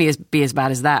 it can only be as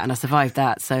bad as that, and I survived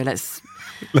that. So let's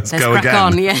go crack again.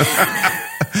 on. Yeah.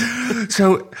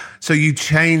 So you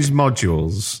changed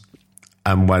modules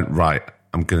and went, right,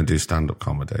 I'm going to do stand-up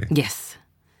comedy. Yes,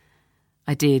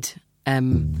 I did.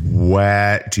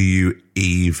 Where do you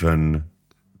even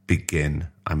begin?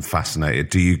 I'm fascinated.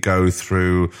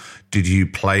 Did you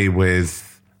play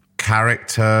with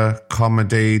character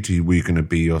comedy? Were you going to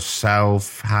be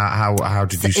yourself? How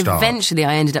did you start? Eventually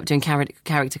I ended up doing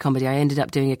character comedy. I ended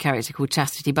up doing a character called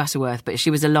Chastity Butterworth, but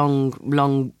she was a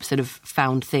long sort of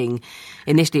found thing.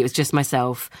 Initially it was just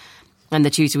myself, and the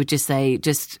tutor would just say,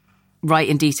 just write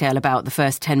in detail about the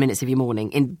first 10 minutes of your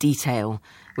morning. In detail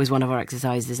was one of our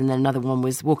exercises. And then another one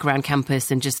was walk around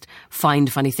campus and just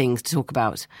find funny things to talk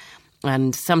about.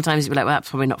 And sometimes you'd be like, well, that's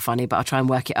probably not funny, but I'll try and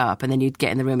work it up. And then you'd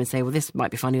get in the room and say, well, this might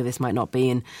be funny or this might not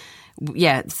be. And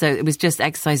yeah, so it was just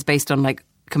exercise based on, like,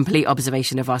 complete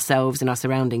observation of ourselves and our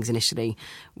surroundings initially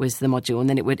was the module. And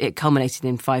then it culminated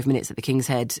in 5 minutes at the King's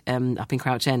Head up in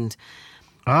Crouch End.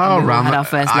 Oh, we had our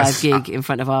first live gig in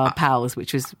front of our pals,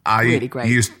 which was really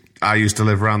great. I used to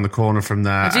live around the corner from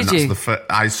there. Oh, did you?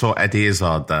 I saw Eddie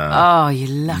Izzard there. Oh, you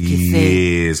lucky thing.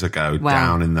 Years ago,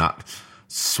 down in that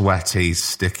sweaty,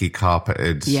 sticky,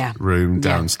 carpeted room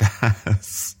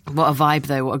downstairs. What a vibe,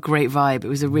 though. What a great vibe. It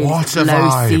was a really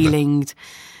low-ceilinged,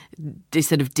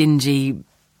 sort of dingy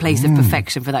place of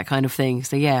perfection for that kind of thing.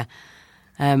 So, yeah.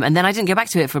 And then I didn't go back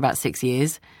to it for about 6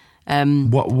 years.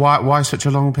 Why such a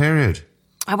long period?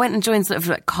 I went and joined sort of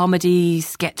like comedy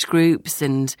sketch groups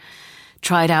and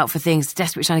tried out for things,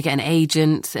 desperately trying to get an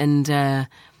agent, and I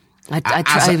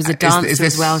was a dancer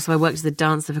as well, so I worked as a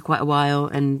dancer for quite a while.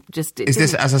 And just is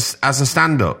this as a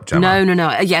stand-up, Gemma?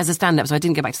 No. Yeah, as a stand-up. So I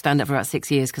didn't go back to stand-up for about 6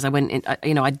 years because I went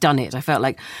in, I'd done it. I felt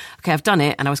like, okay, I've done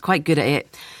it, and I was quite good at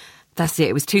it. That's it.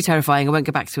 It was too terrifying. I won't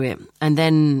go back to it. And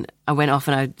then I went off,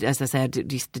 and as I said, I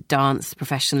used to dance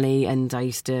professionally, and I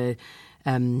used to,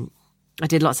 I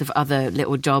did lots of other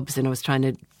little jobs, and I was trying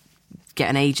to get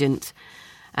an agent.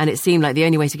 And it seemed like the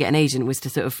only way to get an agent was to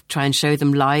sort of try and show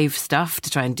them live stuff, to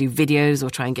try and do videos or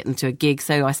try and get them to a gig.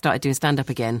 So I started doing stand-up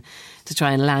again to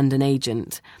try and land an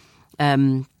agent.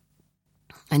 And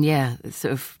yeah, it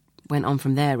sort of went on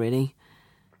from there, really.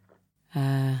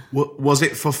 Was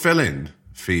it fulfilling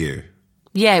for you?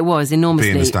 Yeah, it was,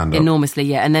 enormously. Being a stand-up? Enormously,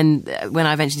 yeah. And then when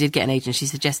I eventually did get an agent, she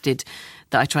suggested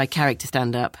that I try character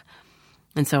stand-up.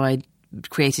 And so I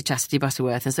created Chastity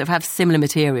Butterworth and sort of have similar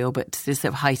material, but sort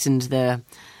of heightened the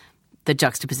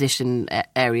juxtaposition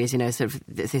areas, sort of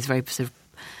this very sort of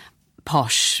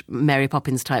posh Mary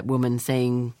Poppins type woman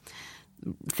saying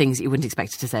things that you wouldn't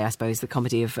expect her to say, I suppose, the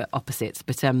comedy of opposites.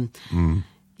 But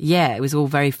yeah, it was all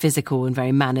very physical and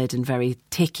very mannered and very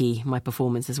ticky, my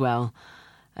performance as well.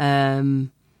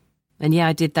 And yeah,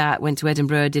 I did that, went to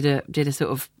Edinburgh, did a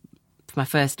sort of, for my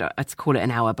first, I'd call it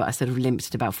an hour, but I sort of limped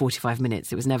at about 45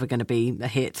 minutes. It was never going to be a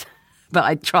hit. But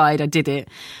I tried, I did it.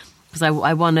 Because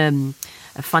I won a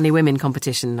Funny Women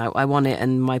competition. I won it,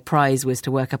 and my prize was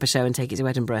to work up a show and take it to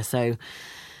Edinburgh. So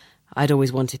I'd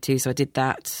always wanted to, so I did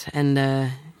that. And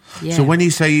yeah. So when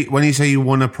you say you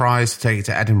won a prize to take it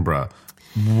to Edinburgh,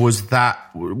 was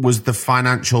the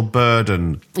financial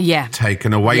burden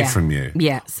taken away from you?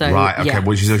 Yeah. So right, okay,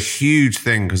 which is a huge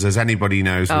thing, because as anybody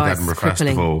knows with Edinburgh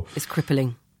Festival, it's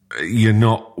crippling. You're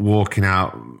not walking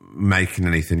out making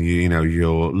anything.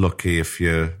 You're lucky if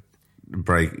you're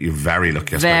very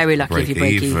lucky. Very lucky if you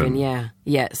break even.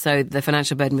 Yeah. So the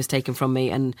financial burden was taken from me,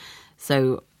 and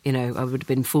so I would have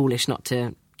been foolish not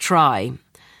to try.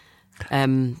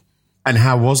 And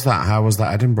how was that? How was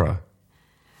that Edinburgh?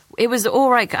 It was all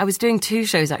right. I was doing 2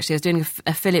 shows, actually. I was doing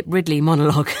a Philip Ridley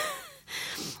monologue,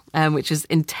 which was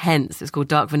intense. It was called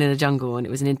Dark Vanilla Jungle, and it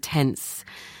was an intense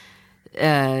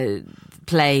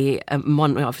play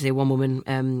obviously a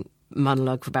one-woman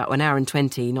monologue for about 1 hour and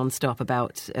 20 non-stop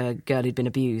about a girl who'd been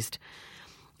abused.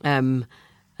 And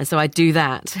so I'd do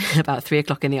that about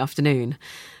 3:00 in the afternoon.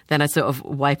 Then I'd sort of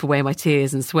wipe away my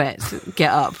tears and sweat,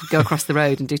 get up, go across the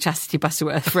road and do Chastity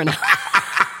Butterworth for an hour.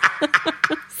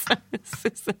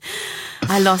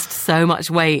 I lost so much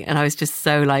weight, and I was just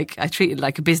so I treated it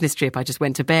like a business trip. I just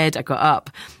went to bed, I got up,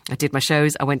 I did my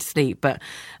shows, I went to sleep. But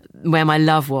where my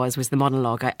love was the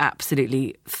monologue. I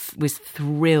absolutely was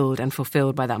thrilled and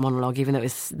fulfilled by that monologue, even though it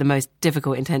was the most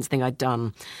difficult, intense thing I'd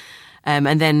done.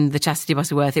 And then the Chastity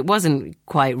Butterworth, it wasn't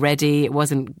quite ready. It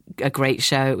wasn't a great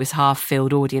show. It was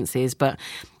half-filled audiences, but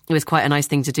it was quite a nice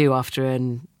thing to do after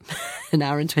an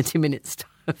hour and 20 minutes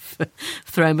of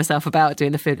throwing myself about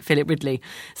doing the Philip Ridley.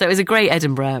 So it was a great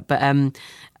Edinburgh, but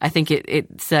I think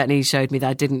it certainly showed me that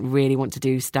I didn't really want to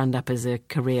do stand-up as a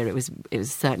career. It was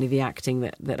certainly the acting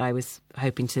that I was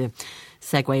hoping to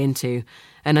segue into.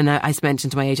 And then I mentioned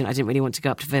to my agent I didn't really want to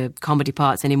go up for comedy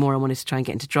parts anymore. I wanted to try and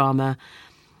get into drama.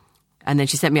 And then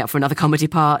she sent me up for another comedy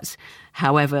part.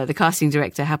 However, the casting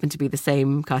director happened to be the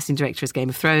same casting director as Game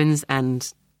of Thrones, and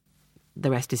the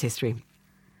rest is history.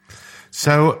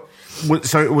 So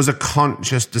it was a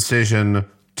conscious decision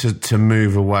to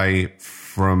move away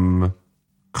from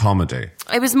comedy.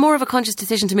 It was more of a conscious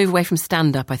decision to move away from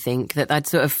stand-up, I think, that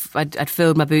I'd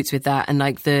filled my boots with that, and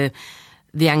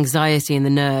the anxiety and the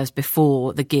nerves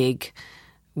before the gig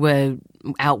were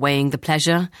outweighing the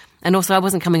pleasure. And also I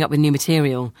wasn't coming up with new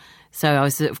material. So I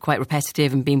was sort of quite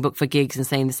repetitive and being booked for gigs and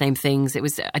saying the same things.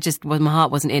 My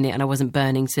heart wasn't in it, and I wasn't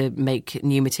burning to make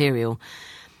new material.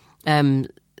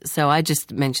 So I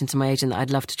just mentioned to my agent that I'd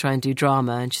love to try and do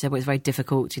drama. And she said, well, it's very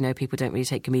difficult. People don't really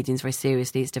take comedians very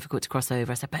seriously. It's difficult to cross over.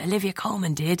 I said, but Olivia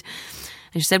Colman did.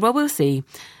 And she said, well, we'll see.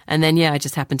 And then, I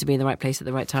just happened to be in the right place at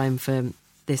the right time for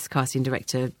this casting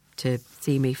director to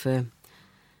see me for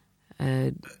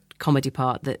a comedy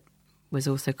part that was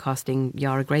also casting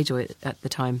Yara Greyjoy at the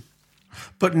time.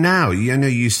 But now,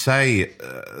 you say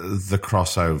the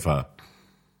crossover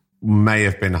may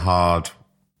have been hard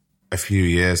a few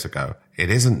years ago. It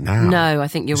isn't now. No, I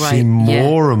think you're right. See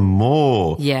more and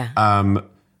more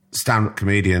stand-up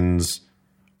comedians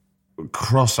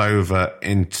cross over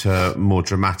into more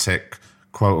dramatic,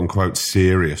 quote-unquote,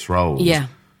 serious roles. Yeah.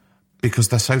 Because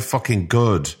they're so fucking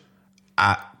good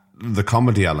at the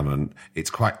comedy element, it's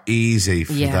quite easy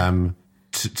for them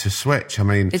to switch. I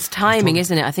mean, it's timing,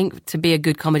 isn't it? I think to be a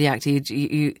good comedy actor,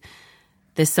 you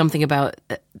there's something about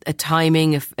a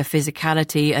timing, a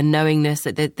physicality, a knowingness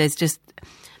that there's just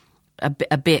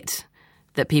a bit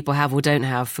that people have or don't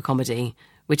have for comedy,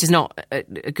 which is not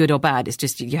a good or bad. It's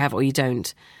just you have it or you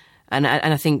don't, and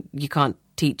I think you can't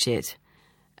teach it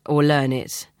or learn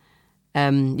it.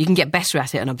 You can get better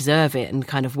at it and observe it and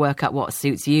kind of work out what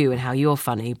suits you and how you're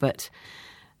funny, but.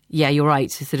 Yeah, you're right.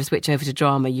 To sort of switch over to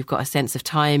drama, you've got a sense of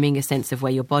timing, a sense of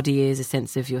where your body is, a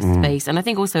sense of your space. And I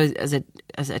think also as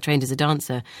trained as a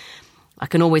dancer, I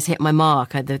can always hit my mark.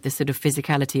 The sort of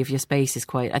physicality of your space is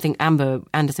quite... I think Amber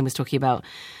Anderson was talking about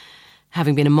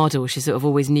having been a model. She sort of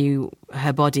always knew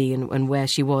her body and where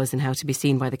she was and how to be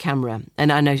seen by the camera.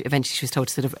 And I know eventually she was told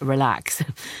to sort of relax.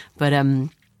 But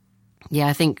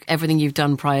I think everything you've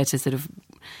done prior to sort of,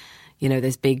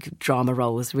 those big drama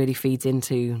roles really feeds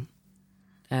into...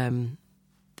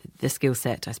 the skill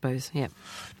set, I suppose. Yeah.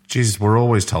 Jesus, we're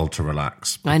always told to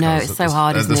relax. I know, it's so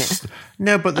hard, isn't it?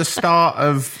 No, but the start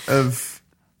of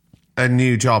a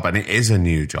new job, and it is a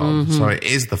new job, so it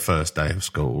is the first day of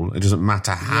school. It doesn't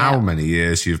matter how many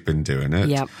years you've been doing it.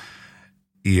 Yep.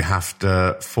 You have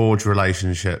to forge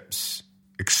relationships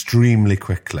extremely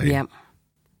quickly. Yep.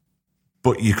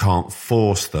 But you can't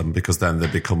force them because then they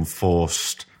become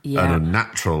forced and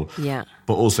unnatural. Yeah.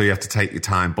 But also you have to take your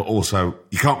time, but also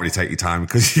you can't really take your time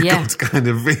because you've got to kind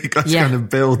of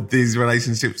build these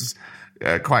relationships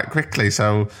quite quickly.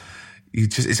 So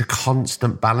it's a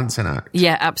constant balancing act.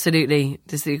 Yeah, absolutely.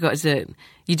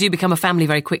 You do become a family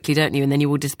very quickly, don't you? And then you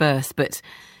will disperse. But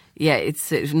yeah,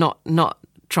 it's not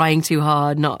trying too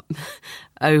hard, not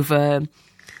over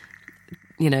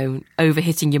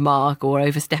hitting your mark or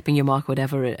overstepping your mark or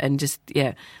whatever, and just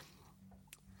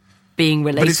being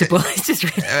relatable. It's just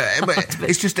really hard.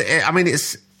 It's just, I mean,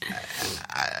 it's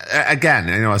again,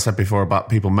 I said before about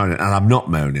people moaning, and I'm not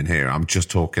moaning here. I'm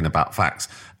just talking about facts.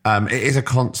 It is a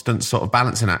constant sort of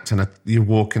balancing act, and you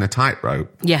walk in a tightrope.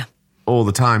 Yeah, all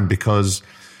the time, because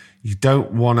you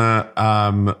don't want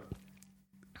to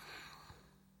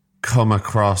come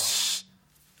across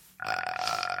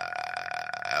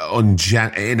in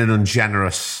an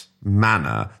ungenerous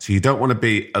manner. So you don't want to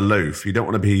be aloof. You don't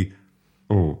want to be,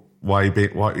 Why are you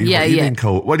being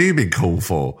cool? What are you being cool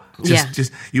for?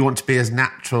 Just you want to be as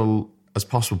natural as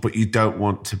possible, but you don't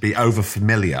want to be over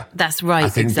familiar. That's right. I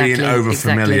think exactly, being over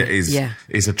familiar exactly.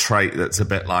 is a trait that's a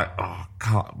bit like, oh,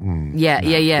 can't.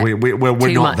 Yeah.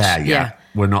 We're not much, there yet. yeah.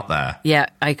 We're not there. Yeah,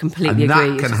 I completely and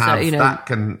agree. That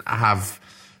can have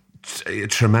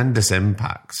tremendous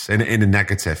impacts in a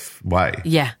negative way.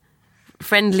 Yeah,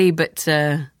 friendly but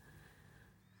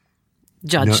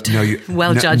judged.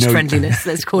 Judged friendliness.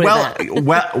 Let's call it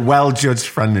that. Well judged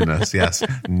friendliness. Yes.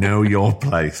 Know your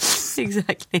place.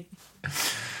 Exactly.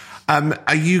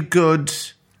 Are you good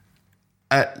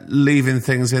at leaving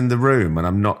things in the room? And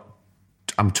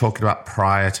I'm talking about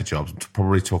prior to jobs. I'm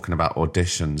probably talking about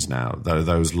auditions now, though,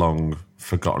 those long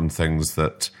forgotten things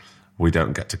that we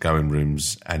don't get to go in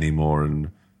rooms anymore and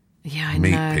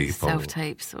meet people.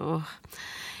 Self-tapes.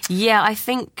 Yeah, I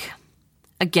think,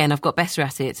 again, I've got better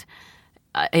at it.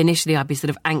 Initially, I'd be sort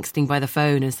of angsting by the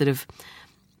phone and sort of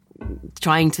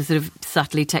trying to sort of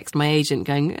subtly text my agent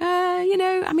going,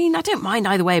 I don't mind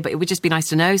either way, but it would just be nice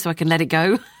to know so I can let it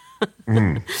go.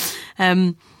 I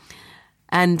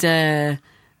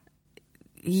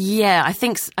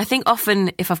think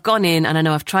often if I've gone in and I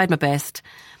know I've tried my best,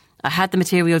 I had the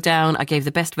material down, I gave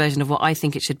the best version of what I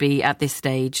think it should be at this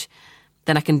stage,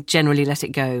 then I can generally let it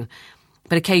go.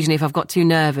 But occasionally if I've got too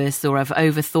nervous or I've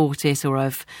overthought it or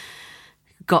I've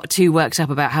got too worked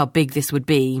up about how big this would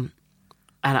be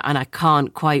and I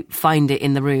can't quite find it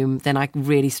in the room, then I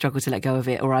really struggle to let go of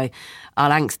it. Or I'll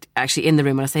angst actually in the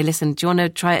room and I say, listen, do you want to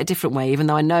try it a different way? Even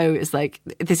though I know it's like,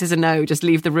 this is a no, just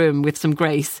leave the room with some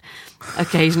grace.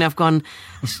 Occasionally I've gone,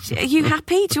 are you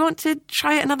happy? Do you want to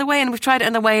try it another way? And we've tried it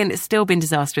another way and it's still been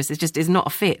disastrous. It just is not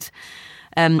a fit.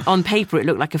 On paper, it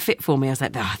looked like a fit for me. I was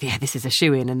like, this is a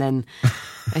shoo-in. And then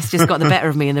it's just got the better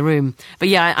of me in the room. But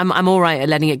yeah, I'm all right at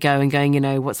letting it go and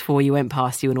going, what's for you went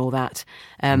past you and all that.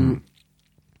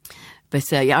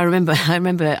 But I remember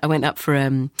I went up for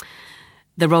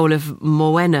the role of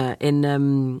Morwenna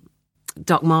in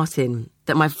Doc Martin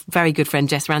that my very good friend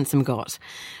Jess Ransom got.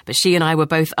 But she and I were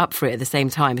both up for it at the same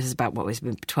time. This is about,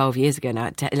 12 years ago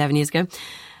now, 11 years ago.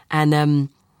 And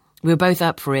we were both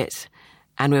up for it.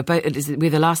 And we were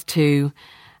the last two.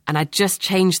 And I just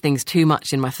changed things too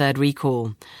much in my third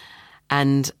recall.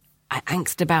 And I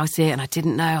angst about it and I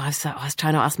didn't know. I was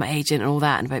trying to ask my agent and all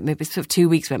that. And about maybe sort of 2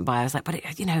 weeks went by. I was like, but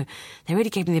they really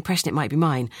gave me the impression it might be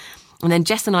mine. And then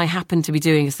Jess and I happened to be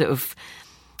doing a sort of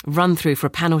run through for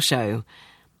a panel show.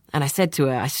 And I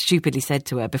stupidly said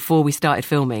to her before we started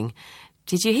filming,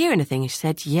 did you hear anything? And she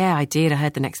said, yeah, I did. I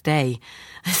heard the next day.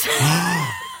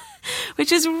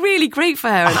 Which is really great for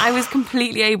her. And I was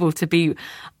completely able to be,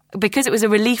 because it was a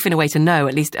relief in a way to know,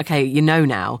 at least, okay, you know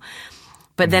now.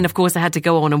 But then, of course, I had to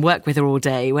go on and work with her all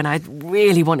day when I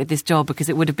really wanted this job because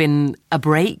it would have been a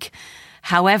break.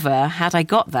 However, had I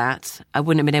got that, I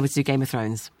wouldn't have been able to do Game of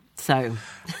Thrones. So...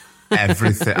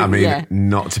 everything,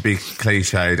 not to be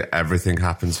cliched, everything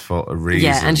happens for a reason.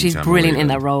 Yeah, and she's brilliant in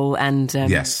that role. And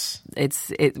yes.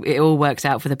 It all works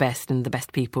out for the best and the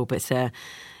best people. But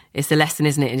it's a lesson,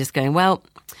 isn't it? And just going, well,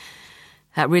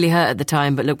 that really hurt at the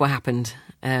time, but look what happened.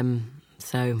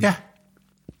 Yeah.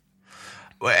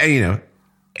 Well,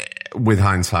 with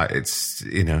hindsight, it's,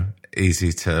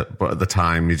 easy to, but at the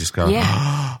time you just go,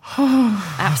 yeah,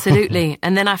 absolutely.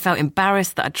 And then I felt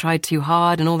embarrassed that I tried too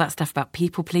hard and all that stuff about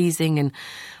people pleasing and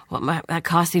what that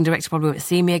casting director probably won't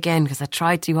see me again because I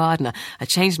tried too hard and I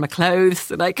changed my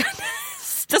clothes. And it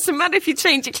doesn't matter if you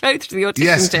change your clothes to the audition.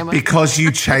 Yes, Gemma. because you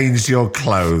changed your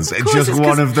clothes. It's just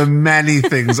one of the many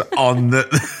things on the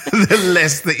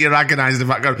list that you're agonising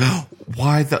about going,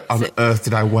 why on earth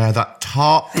did I wear that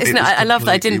top? I love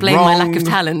that I didn't blame my lack of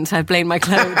talent. I blamed my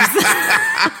clothes.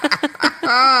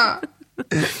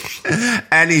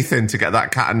 Anything to get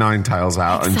that cat of nine tails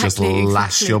out and just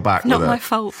lash your back with it. Not my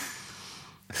fault.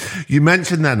 You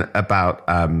mentioned then about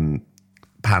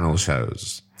panel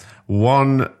shows.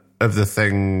 One of the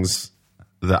things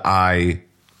that I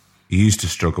used to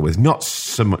struggle with, not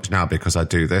so much now because I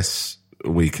do this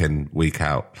week in, week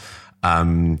out,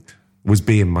 was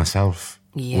being myself.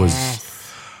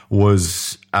 Yes.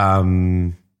 Was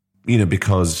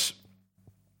because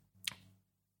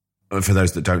for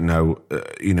those that don't know,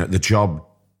 the job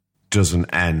doesn't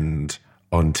end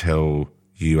until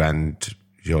you end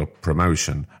your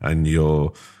promotion and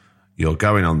you're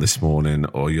going on This Morning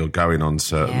or you're going on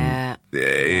certain,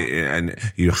 and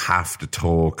you have to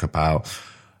talk about,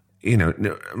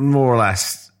 more or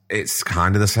less it's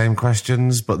kind of the same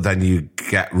questions, but then you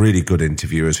get really good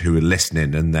interviewers who are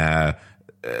listening and their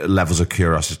levels of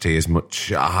curiosity is much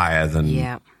higher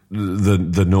than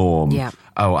the norm. Yeah.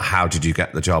 Oh, how did you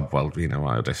get the job? Well, I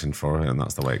auditioned for it, and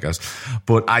that's the way it goes.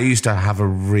 But I used to have I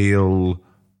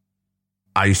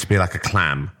used to be like a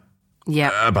clam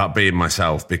about being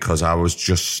myself, because I was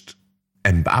just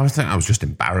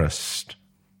embarrassed,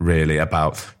 really,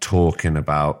 about talking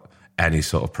about any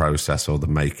sort of process or the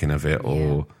making of it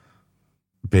or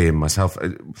being myself.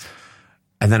 And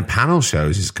then panel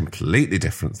shows is a completely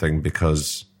different thing,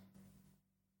 because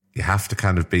you have to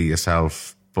kind of be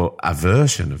yourself, but a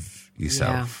version of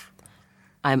yourself. Yeah.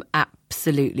 I'm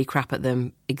absolutely crap at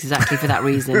them exactly for that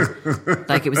reason.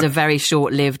 Like, it was a very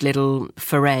short-lived little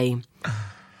foray.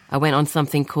 I went on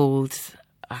something called,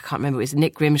 I can't remember, it was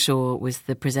Nick Grimshaw was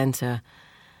the presenter.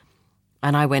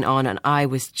 And I went on and I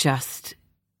was just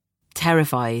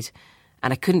terrified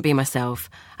and I couldn't be myself.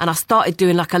 And I started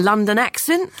doing like a London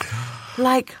accent.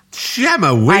 Like,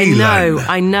 Gemma Whelan.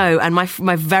 I know. And my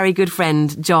very good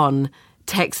friend, John,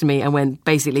 texted me and went,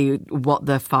 basically, what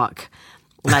the fuck?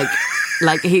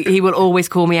 Like he will always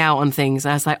call me out on things.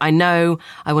 I was like, I know,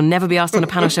 I will never be asked on a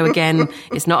panel show again.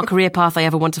 It's not a career path I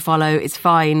ever want to follow. It's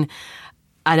fine.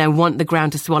 I don't want the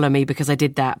ground to swallow me because I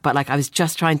did that. But like, I was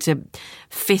just trying to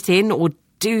fit in or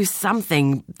do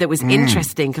something that was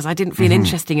interesting, because I didn't feel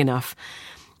interesting enough.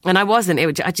 And I wasn't. It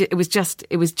was just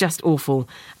awful.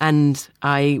 And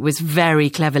I was very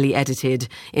cleverly edited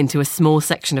into a small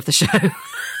section of the show.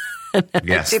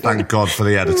 Yes, thank God for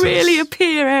the editors. Really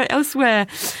appear elsewhere.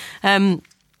 But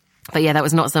yeah, that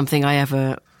was not something I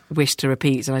ever wished to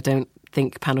repeat, and I don't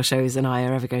think panel shows and I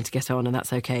are ever going to get on, and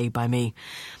that's okay by me.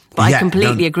 But I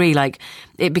completely agree. Like,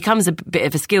 it becomes a bit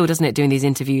of a skill, doesn't it, doing these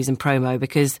interviews and promo?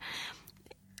 Because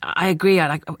I agree.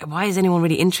 Why is anyone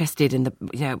really interested in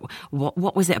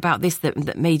what was it about this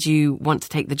that made you want to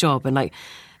take the job? And like,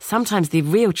 sometimes the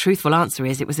real truthful answer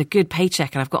is it was a good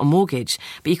paycheck and I've got a mortgage.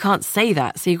 But you can't say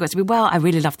that. So you've got to be, well, I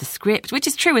really love the script, which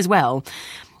is true as well.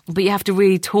 But you have to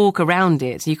really talk around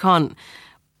it. You can't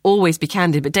always be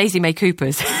candid. But Daisy May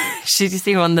Cooper's, did you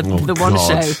see her on the one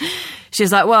show? She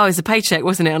was like, well, it was a paycheck,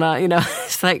 wasn't it? And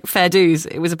it's like, fair dues.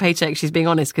 It was a paycheck. She's being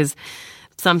honest, because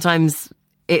sometimes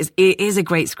it is a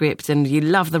great script and you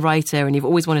love the writer and you've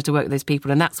always wanted to work with those people,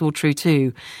 and that's all true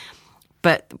too.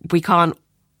 But we can't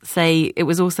say it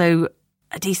was also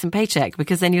a decent paycheck,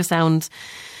 because then you'll sound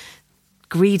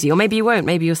greedy, or maybe you won't.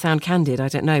 Maybe you'll sound candid. I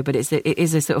don't know. But it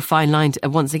is a sort of fine line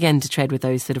once again to tread with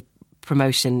those sort of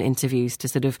promotion interviews, to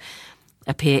sort of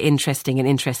appear interesting and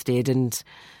interested, and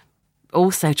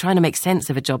also trying to make sense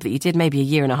of a job that you did maybe a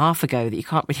year and a half ago that you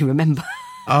can't really remember.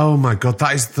 Oh my God,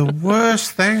 that is the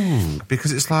worst thing,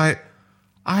 because it's like,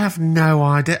 I have no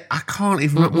idea. I can't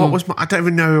even remember I don't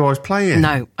even know who I was playing.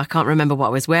 No, I can't remember what I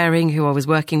was wearing, who I was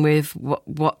working with,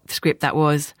 what script that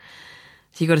was.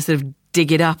 So you've got to sort of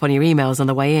dig it up on your emails on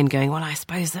the way in, going, well, I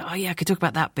suppose that, I could talk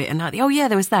about that bit, and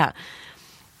there was that.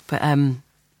 But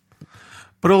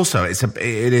also,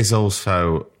 it is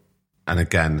also, and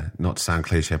again, not to sound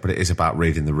cliche, but it is about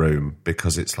reading the room,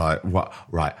 because it's like, what?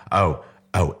 Right? Oh,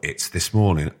 it's this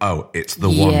morning. Oh, it's the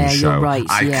one show. You're right.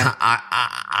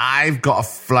 I've got a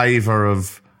flavour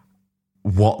of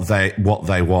what they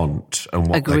want and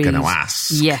what Agreed. They're going to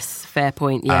ask. Yes, fair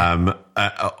point. Yeah.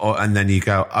 And then you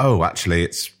go, oh, actually,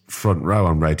 it's front row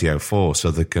on Radio 4,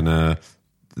 so they're gonna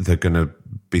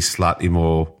be slightly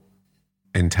more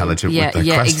intelligent with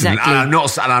their questions. Exactly. And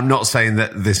I'm not saying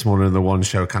that this morning and the one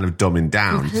show kind of dumbing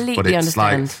down, completely but it's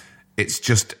understand. like it's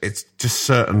just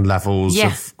certain levels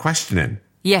of questioning.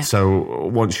 Yeah. So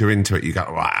once you're into it, you go,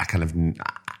 right, I kind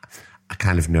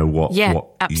of know what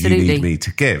absolutely. you need me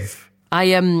to give. I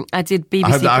did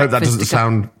BBC. I hope that doesn't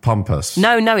sound pompous.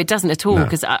 No, it doesn't at all.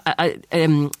 Because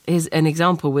here's an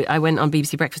example. I went on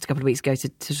BBC Breakfast a couple of weeks ago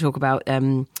to talk about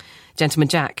Gentleman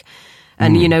Jack,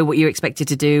 and you know what you're expected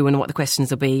to do and what the questions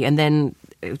will be. And then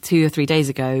 2 or 3 days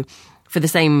ago, for the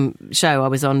same show, I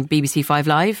was on BBC 5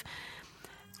 Live.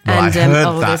 Well, and I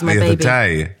heard that the other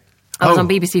day. I was on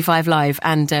BBC 5 Live,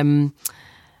 and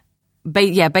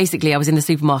basically I was in the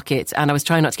supermarket and I was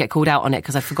trying not to get called out on it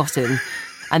because I'd forgotten.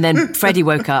 And then Freddie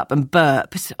woke up and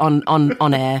burped on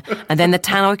air, and then the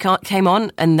tannoy came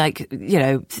on, and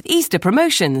Easter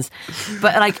promotions.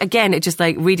 But again, it just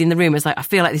reading the room is I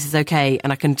feel like this is okay,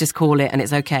 and I can just call it, and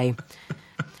it's okay.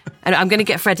 And I'm going to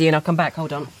get Freddie, and I'll come back.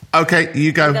 Hold on. Okay,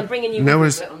 you go. I'm bringing you. No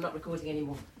worries. I'm not recording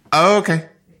anymore. Oh, okay.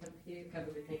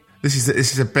 This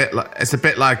is a bit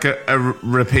like a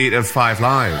repeat of 5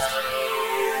 Live.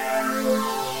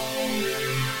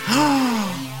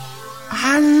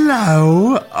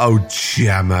 Hello. Oh,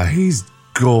 Gemma, he's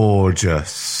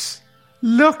gorgeous.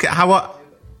 Look at how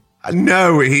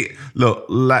look,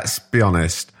 let's be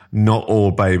honest, not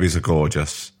all babies are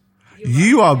gorgeous.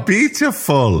 You are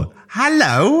beautiful.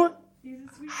 Hello?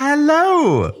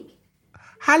 Hello?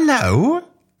 Hello?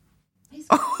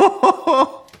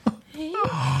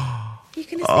 You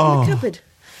can listen in the cupboard.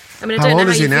 I mean, I How don't know old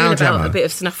how is you he feel now, about Gemma? a bit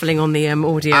of snuffling on the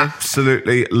audio.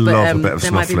 Absolutely love a bit of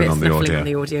there might be a snuffling bit of on the snuffling audio. on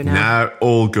the audio now. No,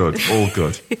 all good, all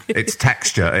good. It's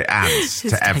texture, it adds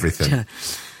to everything. Texture.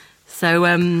 So,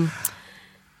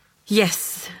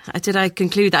 yes, did I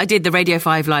conclude that? I did the Radio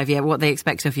 5 Live, yeah, what they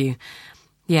expect of you.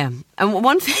 Yeah. And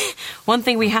one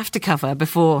thing we have to cover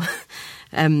before,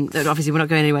 obviously we're not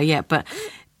going anywhere yet, but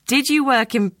did you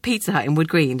work in Pizza Hut in Wood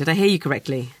Green? Did I hear you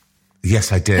correctly?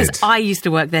 Yes, I did. Because I used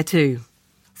to work there too.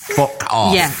 Fuck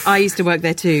off. Yeah, I used to work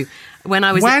there too. When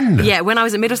I was When? When I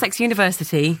was at Middlesex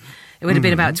University, it would have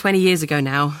been about 20 years ago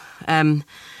now.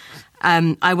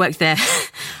 I worked there.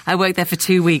 I worked there for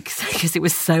 2 weeks because it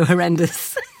was so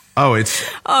horrendous. Oh, it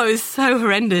was so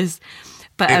horrendous.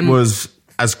 But it was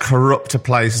as corrupt a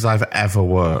place as I've ever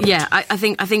worked. Yeah, I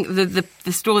think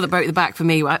the straw that broke the back for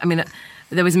me. I mean,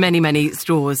 there was many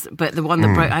straws, but the one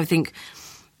that broke, I think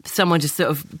someone just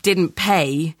sort of didn't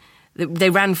pay. They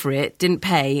ran for it, didn't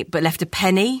pay, but left a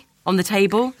penny on the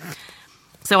table.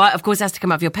 So, of course, it has to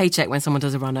come out of your paycheck when someone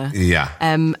does a runner. Yeah.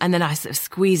 And then I was sort of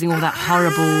squeezing all that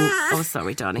horrible... Oh,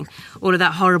 sorry, darling. All of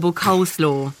that horrible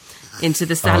coleslaw into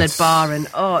the salad bar. And,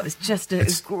 it was just a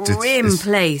grim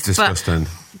place. Disgusting.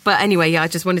 But anyway, yeah, I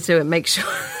just wanted to make sure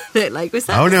that, like, was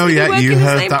that... Oh, no, yeah, you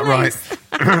heard that place?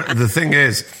 right. The thing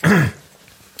is,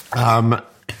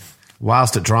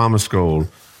 whilst at drama school,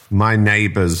 my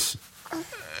neighbours,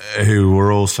 who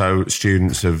were also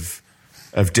students of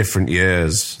different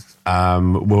years...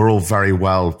 were all very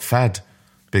well fed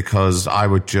because I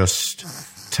would just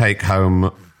take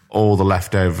home all the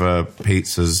leftover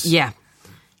pizzas. Yeah.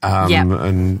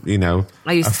 And, you know,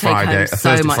 I used a to take home Friday, so a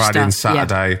Thursday, much Friday and stuff, yeah.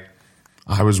 Saturday,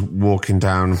 I was walking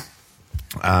down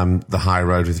the high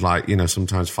road with, like, you know,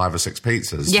 sometimes 5 or 6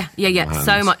 pizzas. Yeah.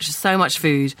 So much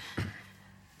food.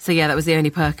 So, yeah, that was the only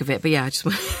perk of it. But, yeah, I just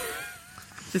want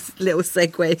just little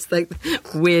segues, like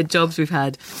weird jobs we've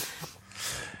had.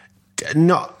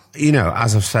 Not... You know,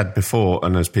 as I've said before,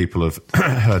 and as people have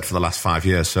heard for the last 5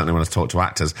 years, certainly when I've talked to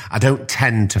actors, I don't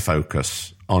tend to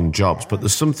focus on jobs, but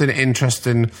there's something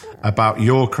interesting about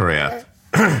your career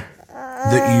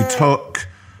that you took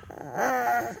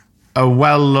a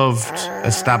well-loved,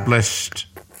 established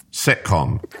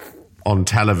sitcom on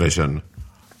television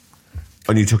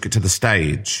and you took it to the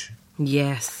stage.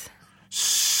 Yes.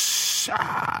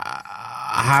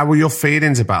 How were your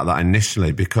feelings about that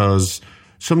initially? Because...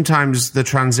 sometimes the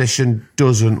transition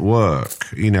doesn't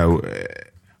work. You know,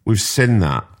 we've seen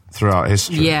that throughout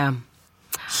history. Yeah.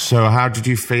 So how did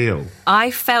you feel? I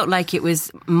felt like it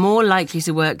was more likely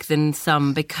to work than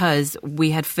some because we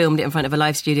had filmed it in front of a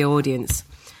live studio audience.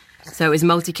 So it was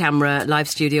multi-camera live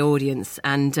studio audience,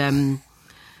 and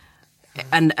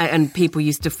people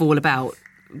used to fall about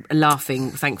laughing,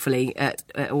 thankfully, at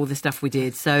all the stuff we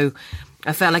did. So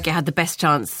I felt like it had the best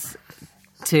chance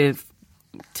to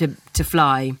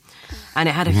fly, and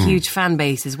it had a huge fan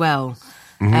base as well.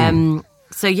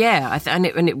 So yeah, and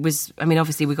it was. I mean,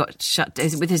 obviously we got shut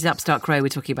with this Upstart Crow we're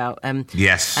talking about.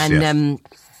 Yes, and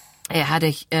it had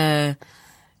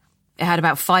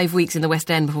about 5 weeks in the West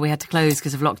End before we had to close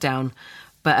because of lockdown.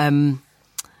 But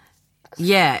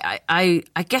yeah, I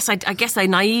guess I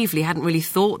naively hadn't really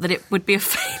thought that it would be a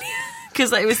failure.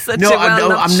 Because it was such a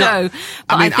well-loved show.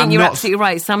 But I think you're absolutely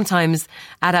right. Sometimes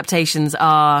adaptations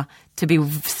are to be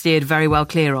steered very well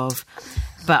clear of.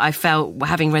 But I felt,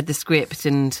 having read the script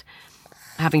and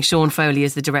having Sean Foley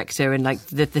as the director and like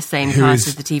the same cast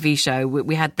as the TV show,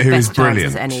 we had the best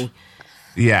chances any.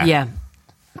 Yeah. Yeah.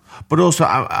 But also,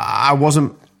 I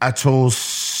wasn't at all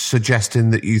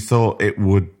suggesting that you thought it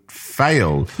would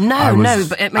fail. No,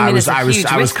 but I mean, it's a huge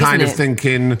risk, I was kind of isn't it?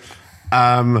 thinking...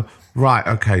 right,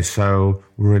 okay, so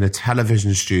we're in a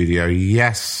television studio.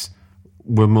 Yes,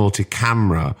 we're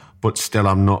multi-camera, but still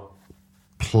I'm not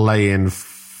playing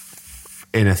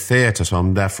in a theatre, so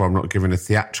therefore I'm not giving a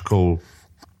theatrical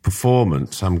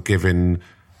performance. I'm giving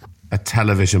a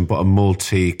television, but a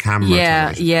multi-camera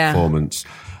television performance.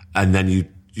 And then you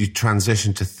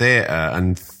transition to theatre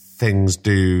and things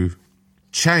do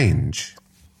change.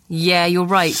 Yeah, you're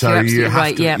right. So you're absolutely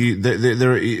right, yeah.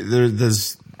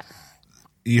 There's...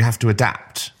 You have to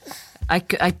adapt. I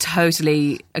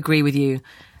totally agree with you.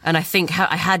 And I think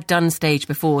I had done stage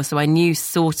before, so I knew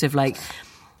sort of like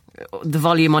the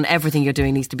volume on everything you're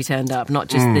doing needs to be turned up, not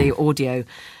just the audio.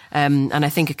 And I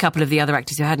think a couple of the other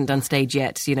actors who hadn't done stage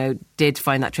yet, you know, did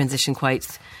find that transition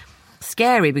quite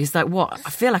scary because, like, what? I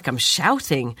feel like I'm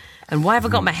shouting. And why have I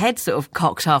got my head sort of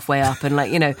cocked halfway up? And,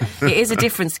 like, you know, it is a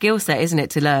different skill set, isn't it,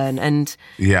 to learn? And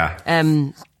yeah.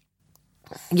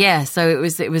 Yeah, so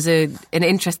it was an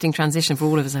interesting transition for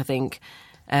all of us, I think.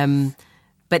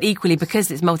 But equally,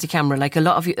 because it's multi-camera, like a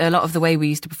lot of the way we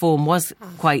used to perform was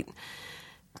quite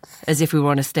as if we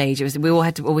were on a stage. We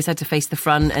always had to face the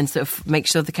front and sort of make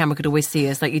sure the camera could always see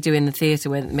us, like you do in the theatre,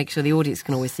 where make sure the audience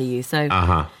can always see you. So,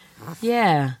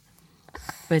 yeah.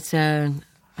 But I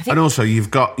think, and also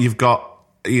you've got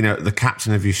the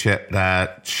captain of your ship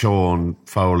there, Sean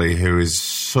Foley, who is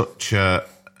such a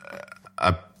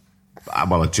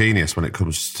genius when it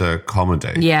comes to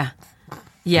comedy. Yeah.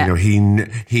 Yeah.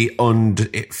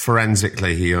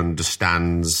 Forensically, he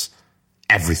understands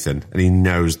everything and he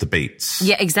knows the beats.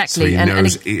 Yeah, exactly. So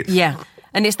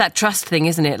and it's that trust thing,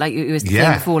 isn't it? Like it was the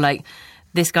thing before, like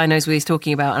this guy knows what he's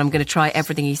talking about and I'm going to try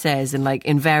everything he says, and like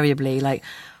invariably, like,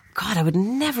 God, I would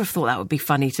never have thought that would be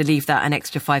funny, to leave that an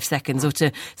extra 5 seconds or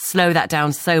to slow that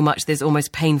down so much that it's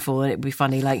almost painful and it would be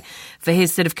funny. Like for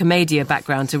his sort of commedia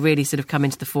background to really sort of come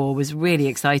into the fore was really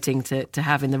exciting to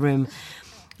have in the room.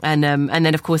 And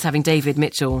then, of course, having David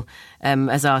Mitchell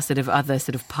as our sort of other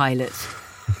sort of pilot,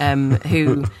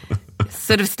 who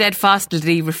sort of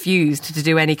steadfastly refused to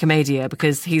do any commedia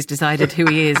because he's decided who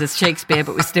he is as Shakespeare,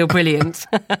 but was still brilliant.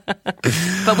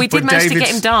 But we did manage to get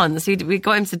him dance. We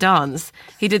got him to dance.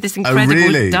 He did this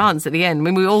incredible dance at the end. I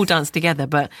mean, we all danced together,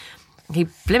 but he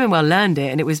blimmin' well learned it,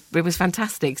 and it was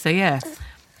fantastic. So yeah,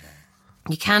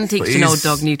 you can teach an old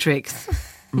dog new tricks.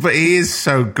 But he is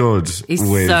so good.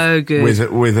 So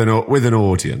good with an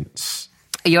audience.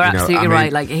 You're absolutely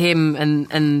right. Like him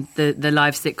and the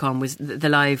live sitcom the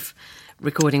live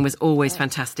recording was always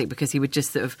fantastic because he would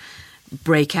just sort of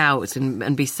break out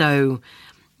and be so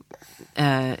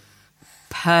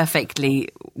perfectly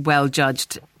well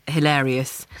judged,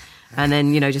 hilarious, and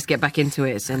then just get back into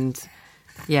it. And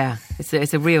yeah,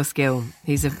 it's a real skill.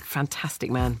 He's a fantastic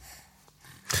man.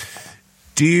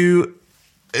 Do you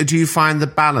find the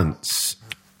balance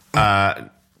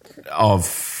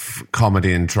of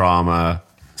comedy and drama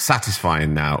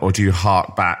satisfying now, or do you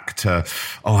hark back to,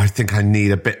 I think I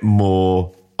need a bit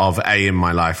more of A in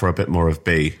my life or a bit more of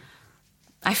B?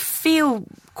 I feel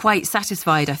quite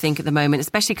satisfied, I think, at the moment,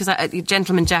 especially because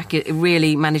Gentleman Jack, it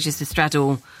really manages to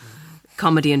straddle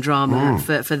comedy and drama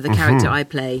for the character I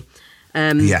play.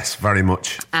 Yes, very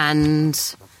much.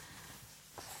 And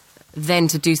then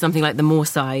to do something like The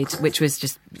Moorside, which was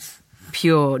just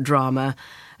pure drama,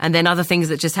 and then other things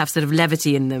that just have sort of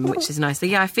levity in them, which is nice. So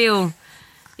yeah, I feel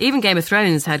even Game of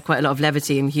Thrones had quite a lot of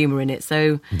levity and humour in it.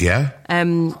 So yeah,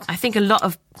 I think a lot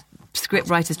of script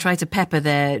writers try to pepper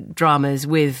their dramas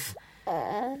with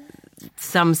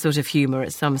some sort of humour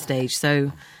at some stage.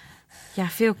 So yeah,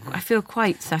 I feel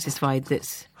quite satisfied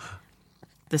that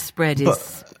the spread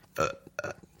is.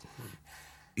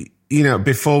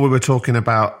 Before we were talking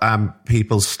about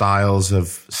people's styles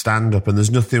of stand-up, and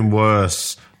there's nothing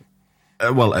worse,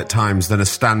 at times, than a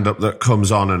stand-up that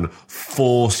comes on and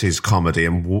forces comedy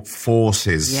and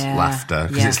forces laughter.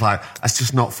 Because it's like, that's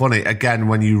just not funny. Again,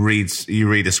 when you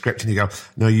read a script and you go,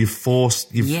 no, you've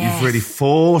really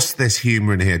forced this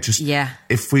humour in here.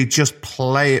 If we just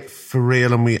play it for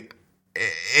real and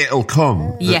it'll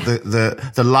come.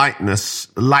 The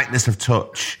lightness of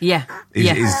touch.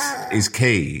 Is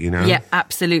key. Yeah,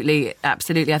 absolutely. I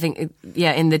think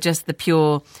in the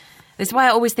pure. That's why I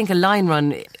always think a line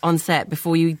run on set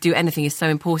before you do anything is so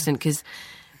important, because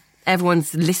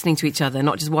everyone's listening to each other,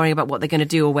 not just worrying about what they're going to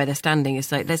do or where they're standing.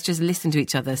 It's like, let's just listen to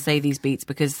each other, say these beats,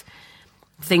 because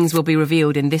things will be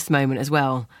revealed in this moment as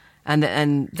well,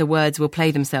 and the words will play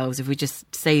themselves if we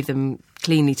just say them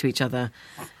cleanly to each other.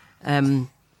 So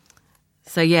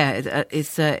yeah,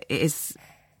 it's I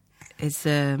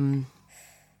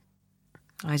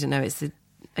don't know. It's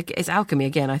alchemy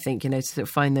again. I think to sort of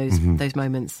find those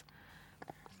moments.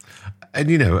 And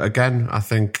again, I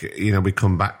think we've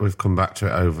come back to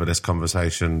it over this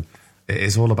conversation. It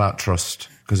is all about trust,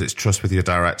 because it's trust with your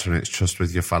director and it's trust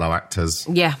with your fellow actors.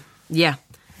 Yeah.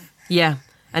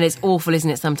 And it's awful, isn't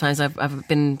it? Sometimes I've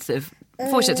been sort of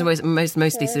fortunate to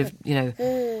mostly sort of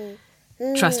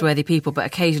trustworthy people, but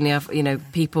occasionally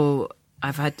people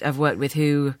I've worked with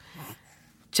who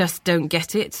just don't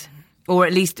get it, or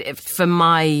at least for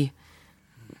my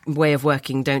way of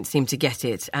working don't seem to get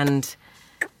it, and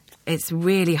it's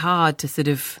really hard to sort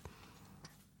of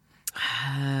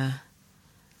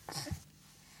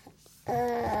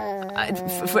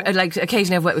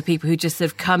occasionally I've worked with people who just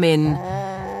sort of come in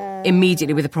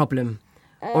immediately with a problem,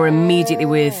 or immediately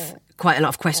with quite a lot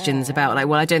of questions about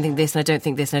I don't think this, and I don't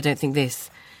think this, and I don't think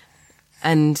this.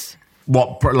 And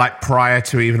what, like prior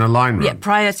to even a line run? Yeah,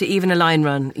 prior to even a line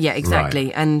run. Yeah, exactly.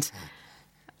 Right. And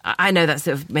I know that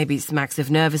sort of maybe smacks of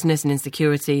nervousness and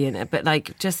insecurity, but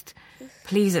just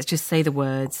please let's just say the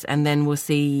words and then we'll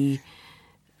see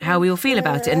how we all feel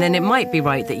about it. And then it might be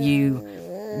right that you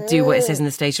do what it says in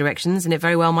the stage directions, and it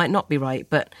very well might not be right.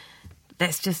 But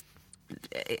let's just...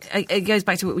 It goes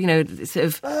back to, sort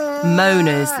of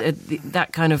moaners,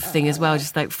 that kind of thing as well.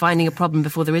 Just like finding a problem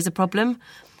before there is a problem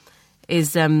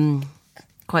is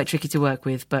quite tricky to work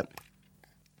with. But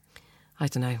I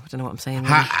don't know what I'm saying.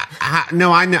 Really.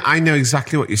 No, I know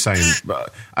exactly what you're saying.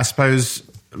 But I suppose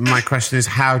my question is,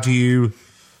 how do you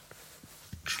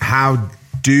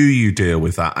deal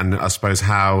with that? And I suppose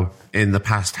in the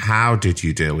past, how did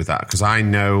you deal with that? Because I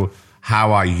know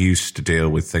how I used to deal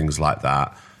with things like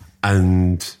that.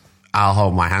 And I'll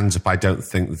hold my hands up. I don't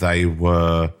think they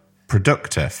were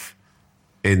productive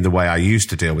in the way I used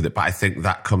to deal with it. But I think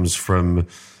that comes from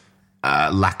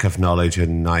lack of knowledge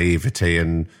and naivety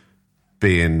and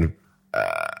being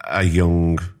a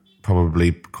young,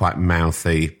 probably quite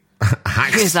mouthy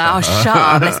actor. He's like, oh, shut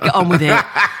up, let's get on with it.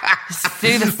 Just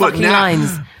through the fucking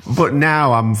lines. But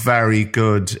now I'm very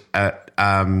good at...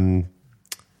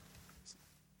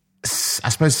 I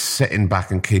suppose sitting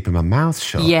back and keeping my mouth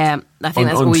shut. Yeah, I think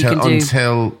that's all you can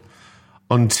do.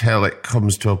 Until it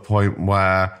comes to a point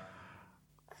where...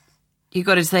 You've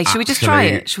got to say, should we just try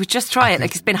it? Should we just try it?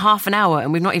 Like, it's been half an hour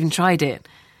and we've not even tried it.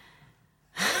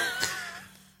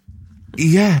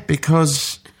 Yeah,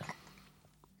 because...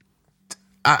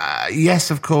 yes,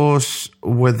 of course,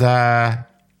 we're there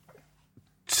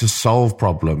to solve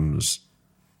problems.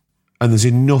 And there's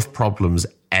enough problems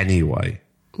anyway.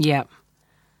 Yeah.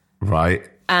 Right?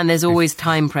 And there's always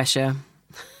time pressure.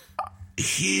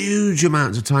 Huge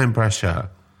amounts of time pressure.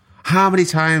 How many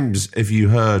times have you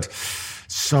heard,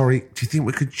 sorry, do you think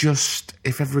we could just,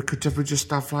 if ever we could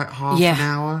just have like half an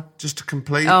hour just to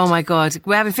complete? Oh my God.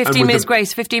 We're having 15 minutes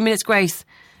grace. For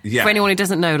anyone who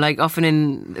doesn't know, like often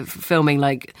in filming,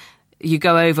 like you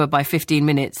go over by 15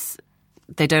 minutes,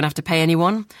 they don't have to pay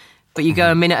anyone. But you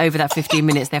go a minute over that 15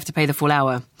 minutes, they have to pay the full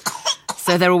hour.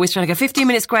 So they're always trying to go 15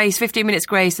 minutes grace,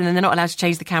 and then they're not allowed to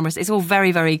change the cameras. It's all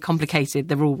very, very complicated,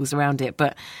 the rules around it.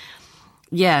 But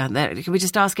yeah, can we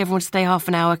just ask everyone to stay half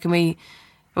an hour? Can we...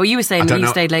 Well, you were saying that you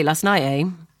stayed late last night, eh?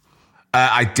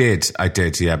 I did,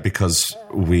 yeah, because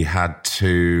we had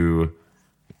to...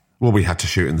 Well, we had to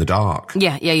shoot in the dark.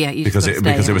 Yeah. Because it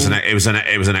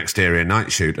was an exterior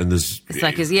night shoot, and there's... It's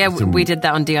like, we did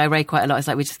that on DI Ray quite a lot. It's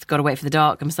like, we just got to wait for the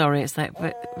dark. I'm sorry. It's like,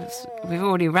 but we've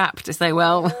already wrapped. It's like,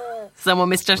 well... Someone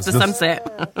misjudged the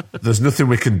sunset. There's nothing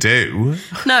we can do.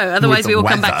 No, otherwise we will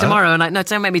come back tomorrow and like, no,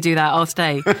 don't make me do that. I'll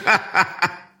stay.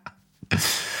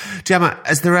 Gemma,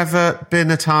 has there ever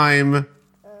been a time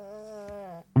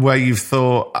where you've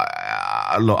thought,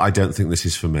 look, I don't think this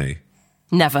is for me?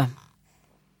 Never.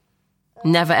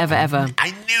 Never, ever, ever. I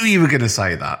knew you were going to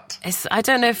say that. I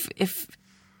don't know if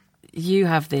you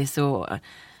have this or...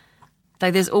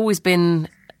 Like, there's always been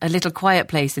a little quiet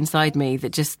place inside me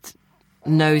that just...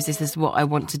 knows this is what I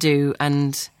want to do,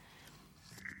 and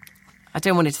I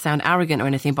don't want it to sound arrogant or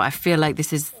anything, but I feel like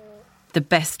this is the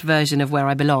best version of where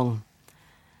I belong,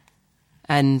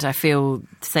 and I feel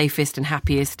safest and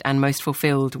happiest and most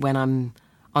fulfilled when I'm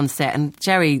on set. And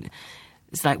Jerry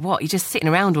is like, what, you're just sitting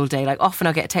around all day? Like, often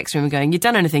I'll get a text from him going, you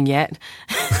done anything yet?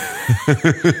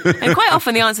 And quite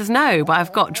often the answer's no, but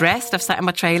I've got dressed, I've sat in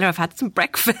my trailer, I've had some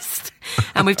breakfast,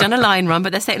 and we've done a line run,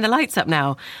 but they're setting the lights up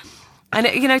now. And,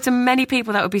 to many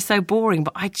people that would be so boring,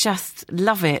 but I just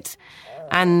love it.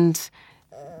 And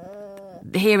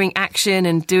hearing action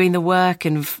and doing the work,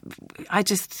 and I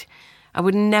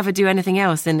would never do anything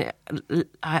else. And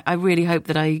I really hope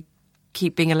that I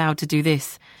keep being allowed to do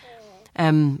this.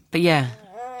 But yeah,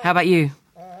 how about you?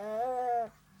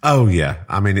 Oh, yeah.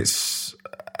 I mean, it's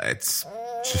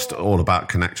just all about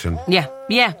connection. Yeah.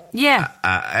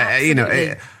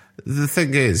 The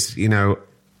thing is,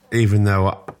 even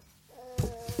though...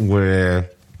 we're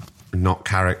not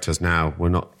characters now. We're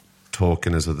not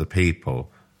talking as other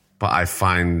people. But I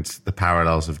find the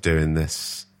parallels of doing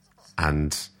this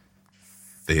and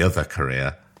the other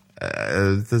career,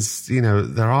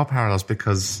 there are parallels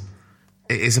because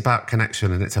it is about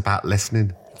connection and it's about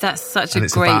listening. That's such a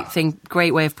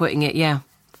great way of putting it, yeah.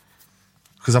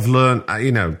 Because I've learned,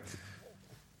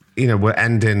 we're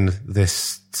ending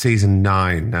this season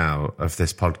 9 now of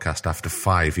this podcast after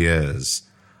 5 years.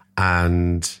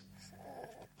 And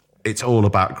it's all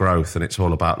about growth and it's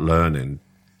all about learning,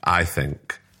 I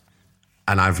think.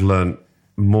 And I've not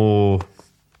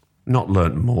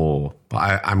learnt more,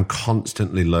 but I'm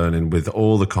constantly learning with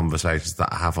all the conversations that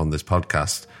I have on this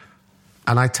podcast.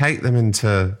 And I take them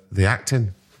into the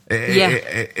acting.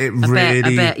 It really...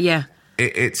 I bet, yeah.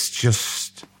 It's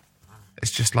just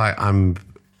like I'm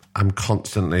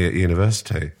constantly at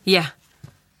university. Yeah.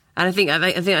 And I think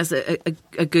that's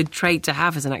a good trait to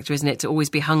have as an actor, isn't it? To always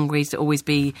be hungry, to always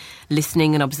be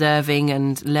listening and observing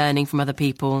and learning from other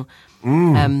people.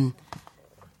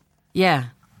 Yeah.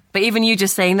 But even you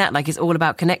just saying that, like, it's all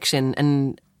about connection.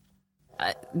 And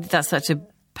that's such a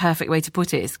perfect way to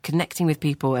put it. It's connecting with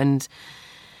people. And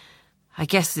I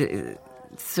guess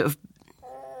sort of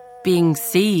being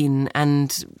seen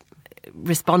and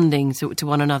responding to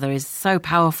one another is so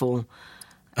powerful.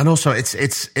 And also,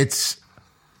 it's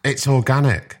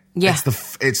organic. Yeah.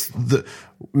 It's the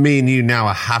me and you now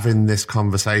are having this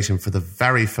conversation for the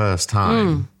very first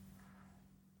time.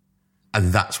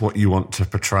 And that's what you want to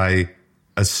portray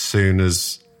as soon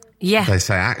as they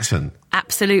say action.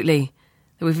 Absolutely.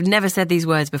 We've never said these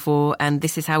words before, and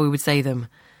this is how we would say them.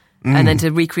 And then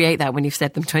to recreate that when you've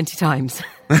said them 20 times.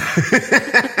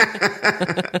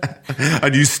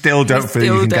 And you still don't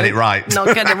feel you can get it right.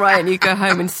 Not get it right, and you go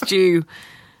home and stew.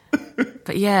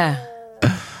 But yeah,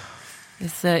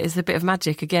 it's a bit of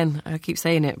magic again. I keep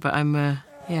saying it, but I'm,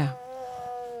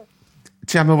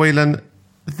 Gemma Whelan,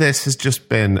 this has just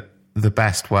been the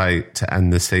best way to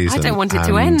end the season. I don't want it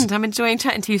to end. I'm enjoying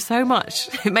chatting to you so much.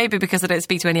 It may be because I don't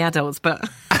speak to any adults, but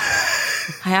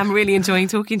I am really enjoying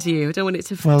talking to you. I don't want it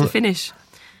to finish.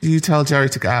 You tell Jerry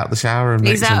to get out of the shower and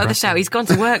he's out of the shower. He's gone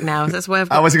to work now. That's why.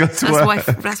 Has he gone to work?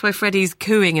 That's why Freddie's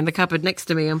cooing in the cupboard next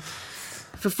to me.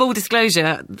 For full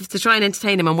disclosure, to try and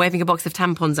entertain him, I'm waving a box of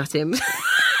tampons at him.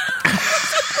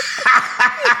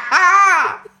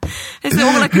 It's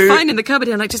all I could find in the cupboard.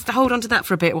 I'm like, just hold on to that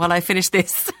for a bit while I finish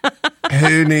this.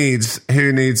 Who needs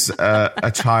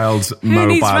a child's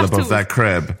mobile above their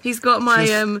crib? He's got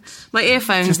my my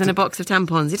earphones and a box of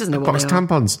tampons. He doesn't know what box they are.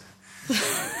 Tampons.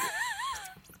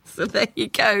 So there you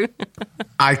go.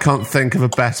 I can't think of a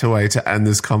better way to end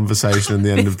this conversation and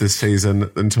the end of this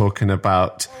season than talking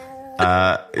about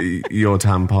your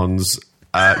tampons,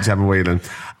 Gemma Whelan.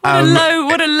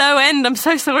 What a low end. I'm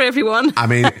so sorry, everyone. I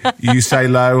mean, you say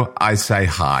low, I say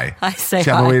high. I say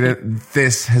Gemma high. Whelan,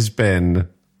 this has been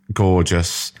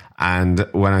gorgeous. And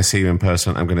when I see you in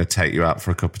person, I'm going to take you out for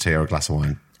a cup of tea or a glass of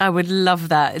wine. I would love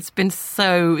that. It's been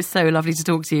so lovely to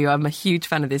talk to you. I'm a huge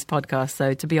fan of this podcast,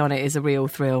 so to be on it is a real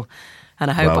thrill.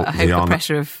 And I hope the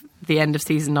pressure of the end of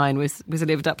season 9 was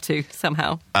lived up to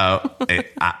somehow. Oh,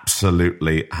 it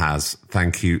absolutely has.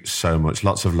 Thank you so much.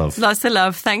 Lots of love. Lots of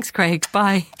love. Thanks, Craig.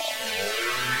 Bye.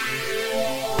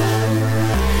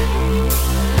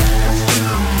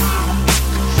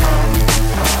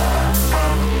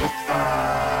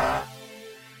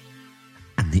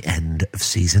 And the end of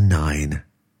season 9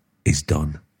 is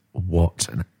done. What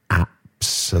an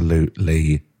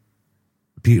absolutely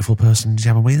beautiful person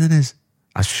Gemma Whelan is.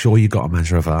 I'm sure you got a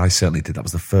measure of her. I certainly did. That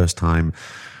was the first time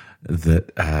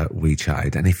that we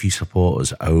chatted. And if you support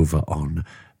us over on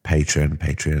Patreon,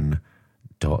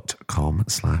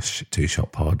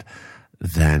 patreon.com/2shotpod,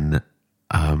 then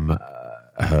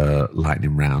her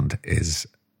lightning round is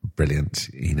brilliant.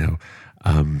 You know,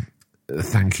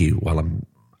 thank you while I'm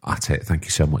at it. Thank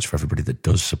you so much for everybody that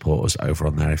does support us over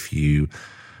on there. If you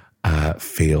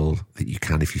feel that you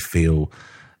can, if you feel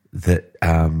that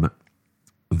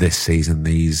this season,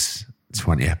 these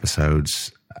 20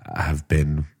 episodes have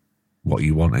been what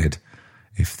you wanted,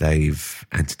 if they've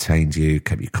entertained you,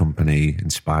 kept you company,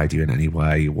 inspired you in any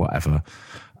way, whatever,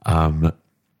 and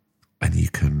you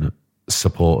can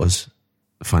support us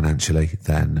financially,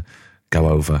 then go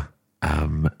over.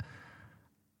 And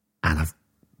I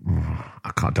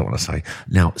don't want to say.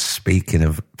 Now, speaking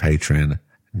of Patreon,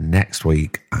 next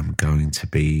week I'm going to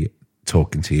be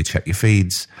talking to you, check your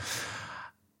feeds,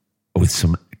 with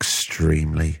some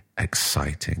extremely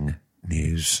exciting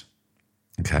news.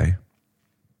 Okay?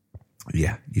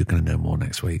 Yeah, you're going to know more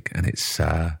next week. And it's,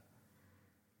 I'm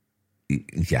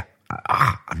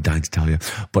dying to tell you,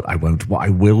 but I won't. What I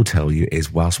will tell you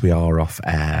is, whilst we are off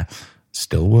air,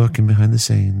 still working behind the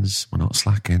scenes, we're not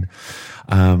slacking,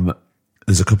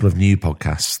 there's a couple of new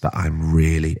podcasts that I'm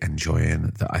really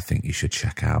enjoying that I think you should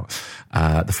check out.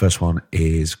 The first one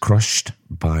is Crushed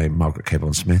by Margaret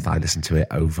Cabourn-Smith. I listened to it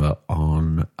over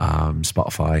on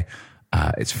Spotify.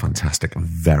 It's fantastic and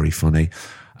very funny.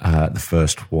 The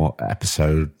first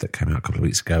episode that came out a couple of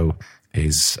weeks ago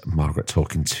is Margaret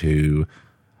talking to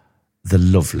the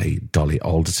lovely Dolly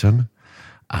Alderton.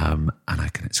 And I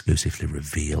can exclusively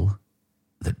reveal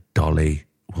that Dolly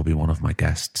will be one of my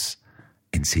guests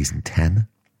in season 10.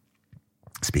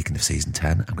 Speaking of season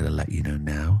 10, I'm going to let you know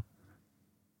now.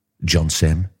 John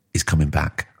Sim is coming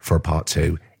back for a part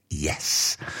 2.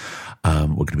 Yes. We're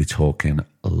going to be talking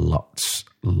lots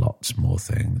more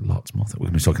things. We're going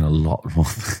to be talking a lot more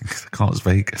things. I can't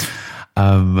speak.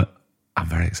 I'm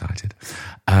very excited.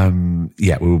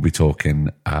 We will be talking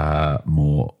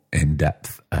more in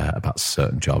depth about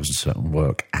certain jobs and certain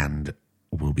work, and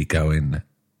we'll be going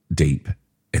deep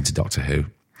into Doctor Who.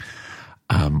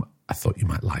 I thought you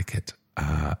might like it.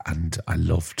 And I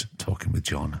loved talking with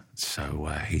John. So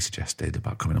he suggested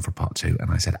about coming on for part 2.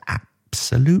 And I said,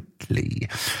 absolutely.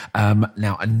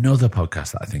 Now, another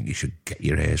podcast that I think you should get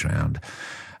your ears around.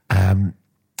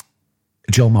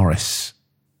 Joel Morris.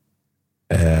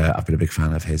 I've been a big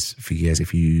fan of his for years.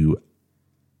 If you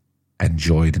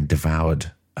enjoyed and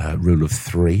devoured Rule of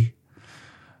 3,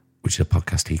 which is a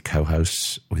podcast he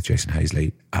co-hosts with Jason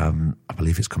Hazley, I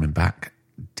believe it's coming back.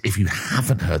 If you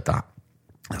haven't heard that,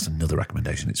 that's another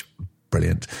recommendation. It's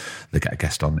brilliant. They get a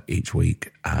guest on each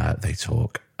week. They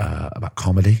talk about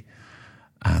comedy,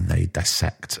 and they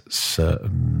dissect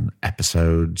certain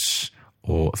episodes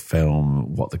or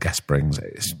film, what the guest brings.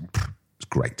 It's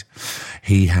great.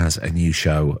 He has a new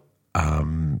show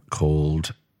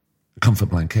called Comfort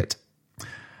Blanket.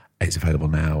 It's available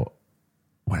now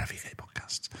wherever you get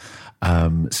podcasts.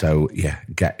 So yeah,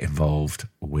 get involved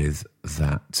with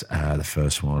that. The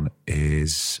first one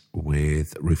is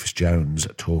with Rufus Jones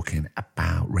talking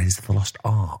about Raiders of the Lost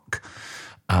Ark.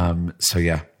 So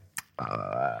yeah,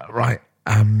 right.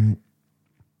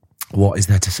 What is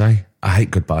there to say? I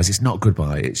hate goodbyes. It's not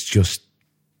goodbye. It's just,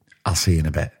 I'll see you in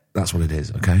a bit. That's what it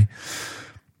is. Okay.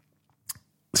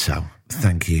 So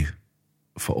thank you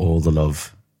for all the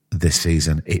love this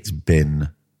season. It's been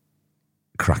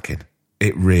cracking.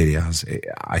 It really has.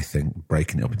 I think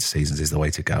breaking it up into seasons is the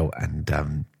way to go.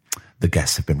 And the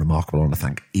guests have been remarkable. I want to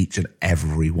thank each and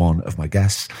every one of my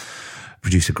guests.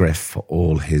 Producer Griff for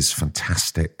all his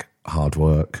fantastic hard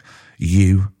work.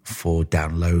 You for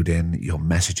downloading your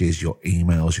messages, your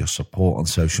emails, your support on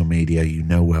social media. You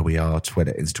know where we are: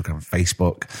 Twitter, Instagram,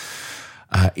 Facebook.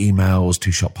 Emails,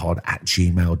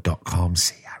 twoshotpod@gmail.com.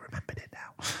 See, I remembered it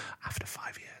now after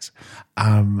 5 years.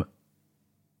 And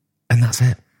that's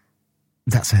it.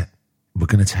 That's it. We're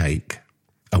going to take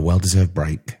a well-deserved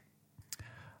break.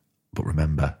 But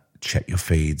remember, check your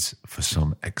feeds for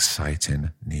some exciting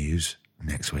news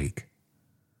next week.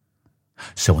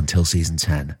 So until season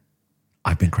 10,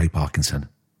 I've been Craig Parkinson.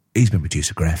 He's been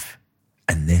producer Griff.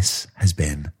 And this has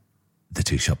been the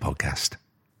Two Shot Podcast.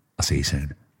 I'll see you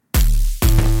soon.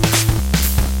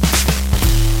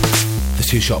 The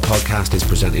Two Shot Podcast is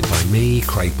presented by me,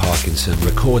 Craig Parkinson,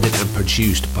 recorded and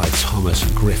produced by Thomas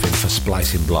Griffin for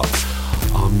Splicing Block.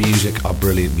 Our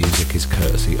brilliant music is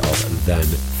courtesy of Then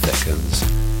Thickens.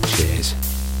 Cheers.